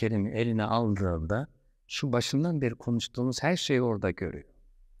Kur'an-ı Kerim'i eline aldığında şu başından beri konuştuğumuz her şeyi orada görüyor.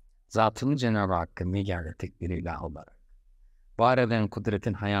 Zatını Cenab-ı Hakk'ın yegane tek bir ilah olarak. Var eden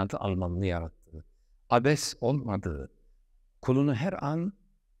kudretin hayatı anlamlı yarattığı, abes olmadığı, kulunu her an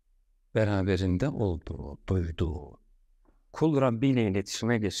beraberinde olduğu, duyduğu. Kul Rabbi ile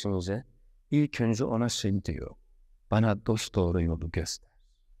iletişime geçince ilk önce ona şey diyor. Bana dosdoğru yolu göster.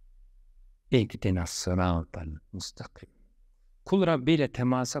 İhdina sıratal mustakim. Kul Rabbi ile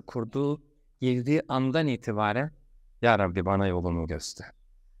temasa kurduğu, girdiği andan itibaren Ya Rabbi bana yolunu göster.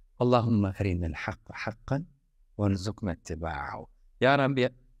 Allahümme erinel hakka hakkan ve rızukna ittiba'ahu. Ya Rabbi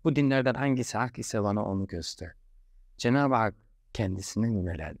bu dinlerden hangisi hak ise bana onu göster. Cenab-ı Hak kendisine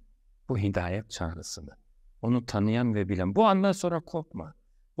yönelen bu hidayet çağrısını, onu tanıyan ve bilen, bu andan sonra korkma.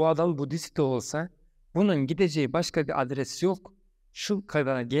 Bu adam Budist de olsa bunun gideceği başka bir adres yok. Şu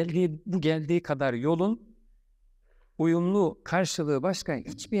kadar geldiği kadar yolun uyumlu karşılığı başka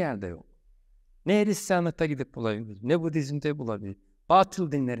hiçbir yerde yok. Ne Hristiyanlıkta gidip bulabilir, ne Budizm'de bulabilir.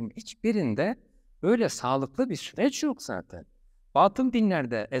 Batıl dinlerin hiçbirinde böyle sağlıklı bir süreç yok zaten. Batıl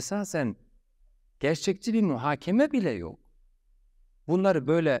dinlerde esasen gerçekçi bir muhakeme bile yok. Bunları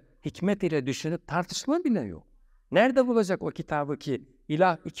böyle hikmet ile düşünüp tartışma bile yok. Nerede bulacak o kitabı ki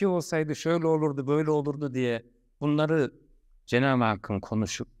ilah iki olsaydı şöyle olurdu, böyle olurdu diye bunları Cenab-ı Hakk'ın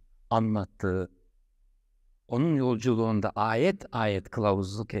konuşup anlattığı, onun yolculuğunda ayet ayet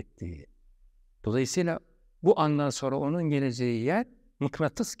kılavuzluk ettiği. Dolayısıyla bu andan sonra onun geleceği yer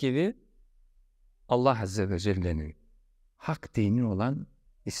mıknatıs gibi Allah Azze ve Celle'nin hak dini olan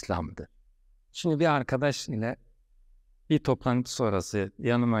İslam'dır. Şimdi bir arkadaş ile bir toplantı sonrası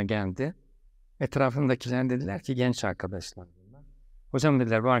yanıma geldi. Etrafındakiler dediler ki genç arkadaşlar bunlar. Hocam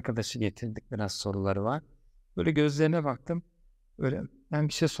dediler bu arkadaşı getirdik, biraz soruları var. Böyle gözlerine baktım. Öyle ben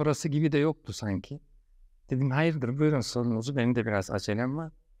bir şey sorası gibi de yoktu sanki. Dedim hayırdır buyurun sorunuzu, benim de biraz acelem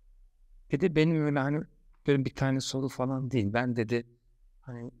var. Dedi benim öyle hani böyle bir tane soru falan değil. Ben dedi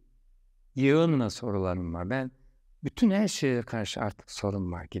hani yığınla sorularım var. Ben bütün her şeye karşı artık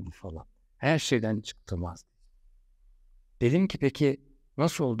sorun var gibi falan. Her şeyden çıktım az. Dedim ki peki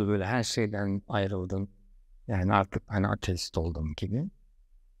nasıl oldu böyle her şeyden ayrıldın? Yani artık hani ateist oldum gibi.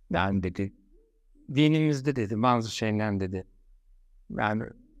 Yani dedi, dinimizde dedi bazı şeyler dedi, yani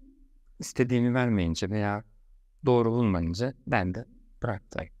istediğimi vermeyince veya doğru bulmayınca ben de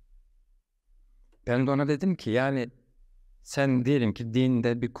bıraktım. Ben de ona dedim ki yani sen diyelim ki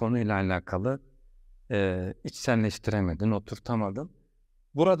dinde bir konuyla alakalı içselleştiremedin, oturtamadın.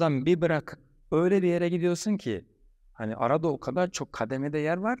 Buradan bir bırak öyle bir yere gidiyorsun ki hani arada o kadar çok kademede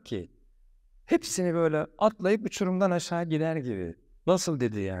yer var ki hepsini böyle atlayıp uçurumdan aşağı gider gibi. Nasıl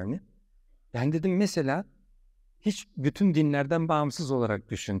dedi yani? Yani dedim mesela hiç bütün dinlerden bağımsız olarak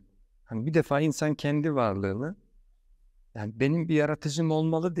düşün. Hani bir defa insan kendi varlığını yani benim bir yaratıcım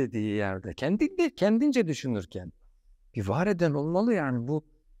olmalı dediği yerde kendince düşünürken bir var eden olmalı yani bu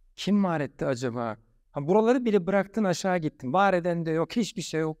kim var etti acaba? Ha, buraları bile bıraktın aşağı gittin. Var eden de yok, hiçbir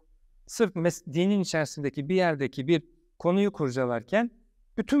şey yok. Sırf dinin içerisindeki bir yerdeki bir konuyu kurcalarken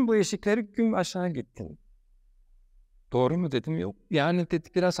bütün bu eşikleri gün aşağı gittin. Doğru mu dedim? Yok. Yani dedi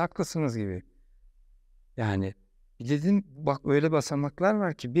biraz haklısınız gibi. Yani dedim bak öyle basamaklar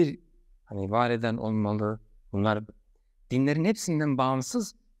var ki bir hani var eden olmalı. Bunlar dinlerin hepsinden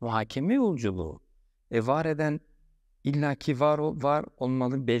bağımsız muhakeme yolculuğu. Var eden illaki var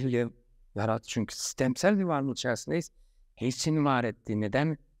olmalı belli yarat çünkü sistemsel bir varlık içerisindeyiz. Hepsini var ettiği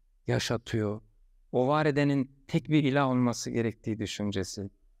neden yaşatıyor? O var edenin tek bir ilah olması gerektiği düşüncesi.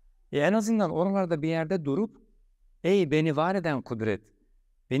 En azından oralarda bir yerde durup ey beni var eden kudret,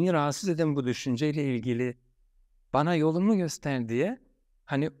 beni rahatsız eden bu düşünceyle ilgili bana yolumu göster diye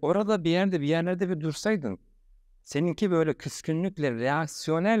hani orada bir yerlerde bir dursaydın. Seninki böyle küskünlükle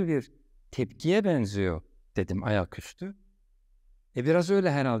reaksiyonel bir tepkiye benziyor dedim ayaküstü. Biraz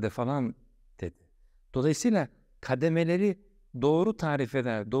öyle herhalde falan dedi. Dolayısıyla kademeleri doğru tarif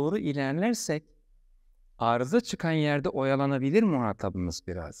eder, doğru ilerlersek arıza çıkan yerde oyalanabilir muhatabımız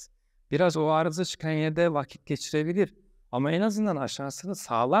biraz. Biraz o arıza çıkan yerde vakit geçirebilir. Ama en azından aşağısını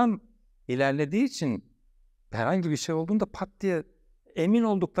sağlam ilerlediği için herhangi bir şey olduğunda pat diye emin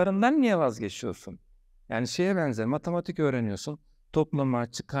olduklarından niye vazgeçiyorsun? Yani şeye benzer, matematik öğreniyorsun,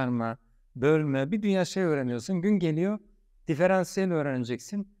 toplama, çıkarma, bölme, bir dünya şey öğreniyorsun. Gün geliyor, diferansiyel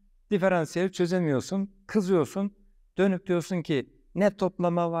öğreneceksin. Diferansiyel çözemiyorsun, kızıyorsun. Dönüp diyorsun ki ne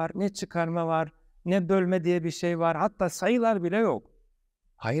toplama var, ne çıkarma var, ne bölme diye bir şey var. Hatta sayılar bile yok.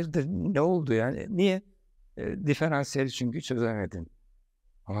 Hayırdır, ne oldu yani? Niye? Diferansiyeli çünkü çözemedin.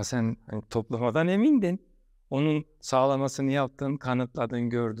 Ama sen hani, toplamadan emindin. Onun sağlamasını yaptın, kanıtladın,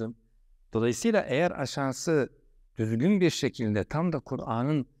 gördün. Dolayısıyla eğer aşağısı düzgün bir şekilde tam da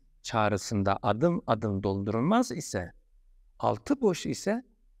Kur'an'ın çağrısında adım adım doldurulmaz ise, altı boş ise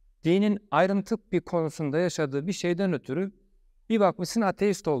dinin ayrıntı bir konusunda yaşadığı bir şeyden ötürü bir bakmışsın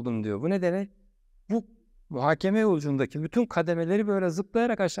ateist oldun diyor. Bu ne demek? Bu muhakeme yolculuğundaki bütün kademeleri böyle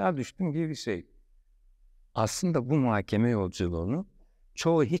zıplayarak aşağı düştüm gibi bir şey. Aslında bu muhakeme yolculuğunu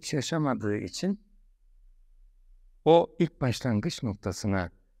çoğu hiç yaşamadığı için o ilk başlangıç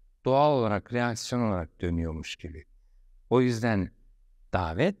noktasına doğal olarak, reaksiyon olarak dönüyormuş gibi. O yüzden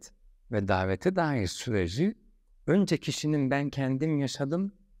davet ve davete dair süreci önce kişinin ben kendim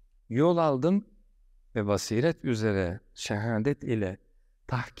yaşadım, yol aldım ve basiret üzere şehadet ile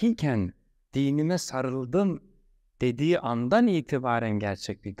tahkiken dinime sarıldım dediği andan itibaren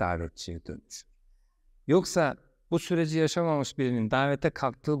gerçek bir davetçiye dönüşür. Yoksa bu süreci yaşamamış birinin davete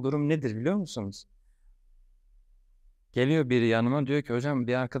kalktığı durum nedir biliyor musunuz? Geliyor biri yanıma diyor ki hocam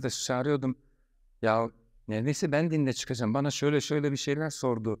bir arkadaşı çağırıyordum. Ya neredeyse ben dinde çıkacağım. Bana şöyle bir şeyler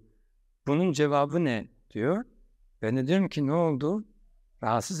sordu. Bunun cevabı ne diyor. Ben de diyorum ki ne oldu?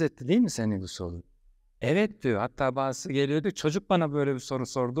 Rahatsız etti değil mi seni bu soru? Evet diyor. Hatta bazısı geliyordu. Çocuk bana böyle bir soru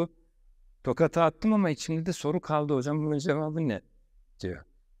sordu. Tokatı attım ama içimde de soru kaldı. Hocam bunun cevabı ne? Diyor.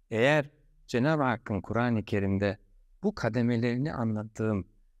 Eğer Cenab-ı Hakk'ın Kur'an-ı Kerim'de bu kademelerini anlattığım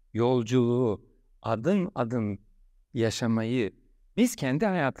yolculuğu adım adım yaşamayı biz kendi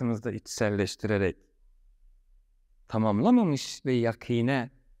hayatımızda içselleştirerek tamamlamamış ve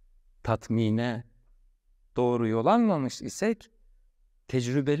yakine, tatmine doğru yol almamış isek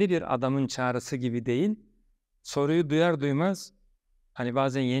tecrübeli bir adamın çağrısı gibi değil, soruyu duyar duymaz hani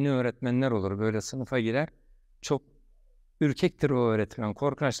bazen yeni öğretmenler olur böyle sınıfa girer, çok ürkektir o öğretmen,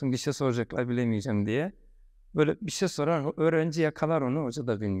 korkarsın bir şey soracaklar bilemeyeceğim diye. Böyle bir şey sorar, öğrenci yakalar onu, hoca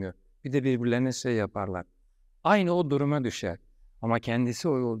da bilmiyor. Bir de birbirlerine şey yaparlar. Aynı o duruma düşer. Ama kendisi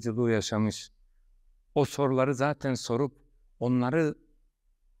o yolculuğu yaşamış. O soruları zaten sorup onları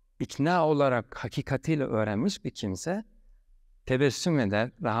ikna olarak hakikatiyle öğrenmiş bir kimse tebessüm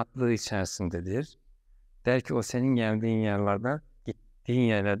eder, rahatlığı içerisindedir. Der ki o senin geldiğin yerlerden, gittiğin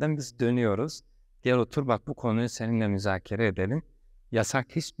yerlerden biz dönüyoruz. Gel otur bak bu konuyu seninle müzakere edelim.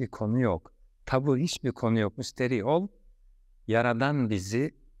 Yasak hiçbir konu yok. Tabu hiçbir konu yok. Müsterih ol. Yaradan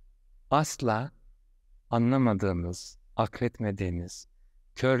bizi asla anlamadığımız, akletmediğimiz,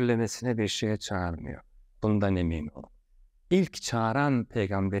 körlemesine bir şeye çağırmıyor. Bundan emin olun. İlk çağıran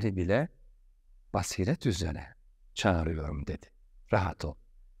peygamberi bile basiret üzere çağırıyorum dedi. Rahat ol.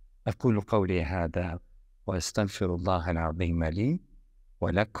 Ekulu kavli hâdâ ve estağfirullahal azîme li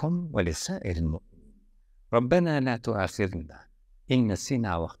ve lekum ve lisâiril mu'minin. Rabbena la tuâkhidna in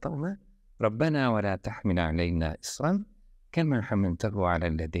nesînâ ve ahtâna. Rabbena ve la tahmil aleyna isran kemâ hamiltehu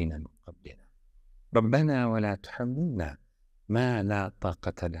alellezîne min qablina. Rabbena ve la tuhammilna ma la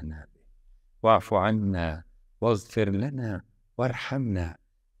tâkate lena bih. Va'fu anna واغفر لنا وارحمنا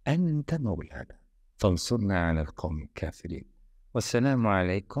أنت مولانا فانصرنا على القوم الكافرين والسلام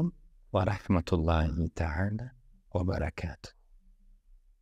عليكم ورحمة الله تعالى وبركاته.